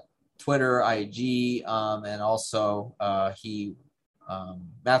Twitter, IG, and also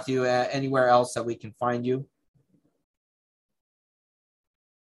Matthew, anywhere else that we can find you?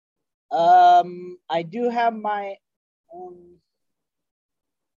 I do have my own.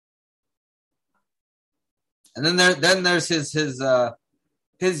 And then there's his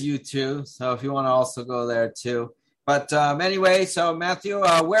YouTube. So if you want to also go there too. But anyway, so Matthew,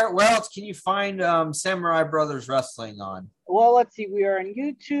 where else can you find Samurai Brothers Wrestling on? Well, let's see. We are on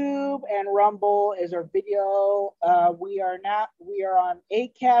YouTube and Rumble is our video. We are on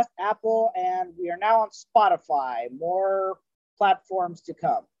Acast, Apple, and we are now on Spotify. More platforms to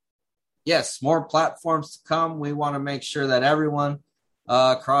come. Yes, more platforms to come. We want to make sure that everyone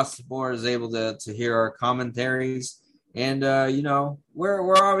across the board is able to hear our commentaries. And,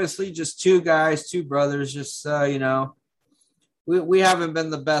 we're obviously just two brothers, just, we haven't been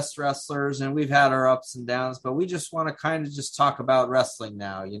the best wrestlers and we've had our ups and downs, but we just want to kind of just talk about wrestling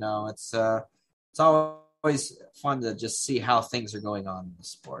now. It's always fun to just see how things are going on in the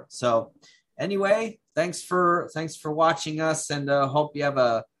sport. So anyway, thanks for watching us, and hope you have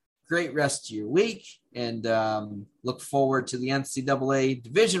a great rest of your week, and look forward to the NCAA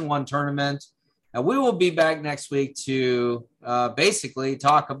Division I tournament. And we will be back next week to basically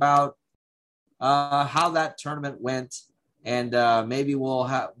talk about how that tournament went, and maybe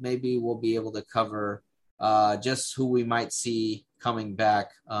we'll be able to cover just who we might see coming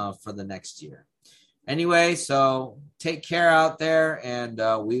back for the next year. Anyway, so take care out there, and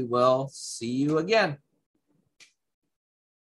we will see you again.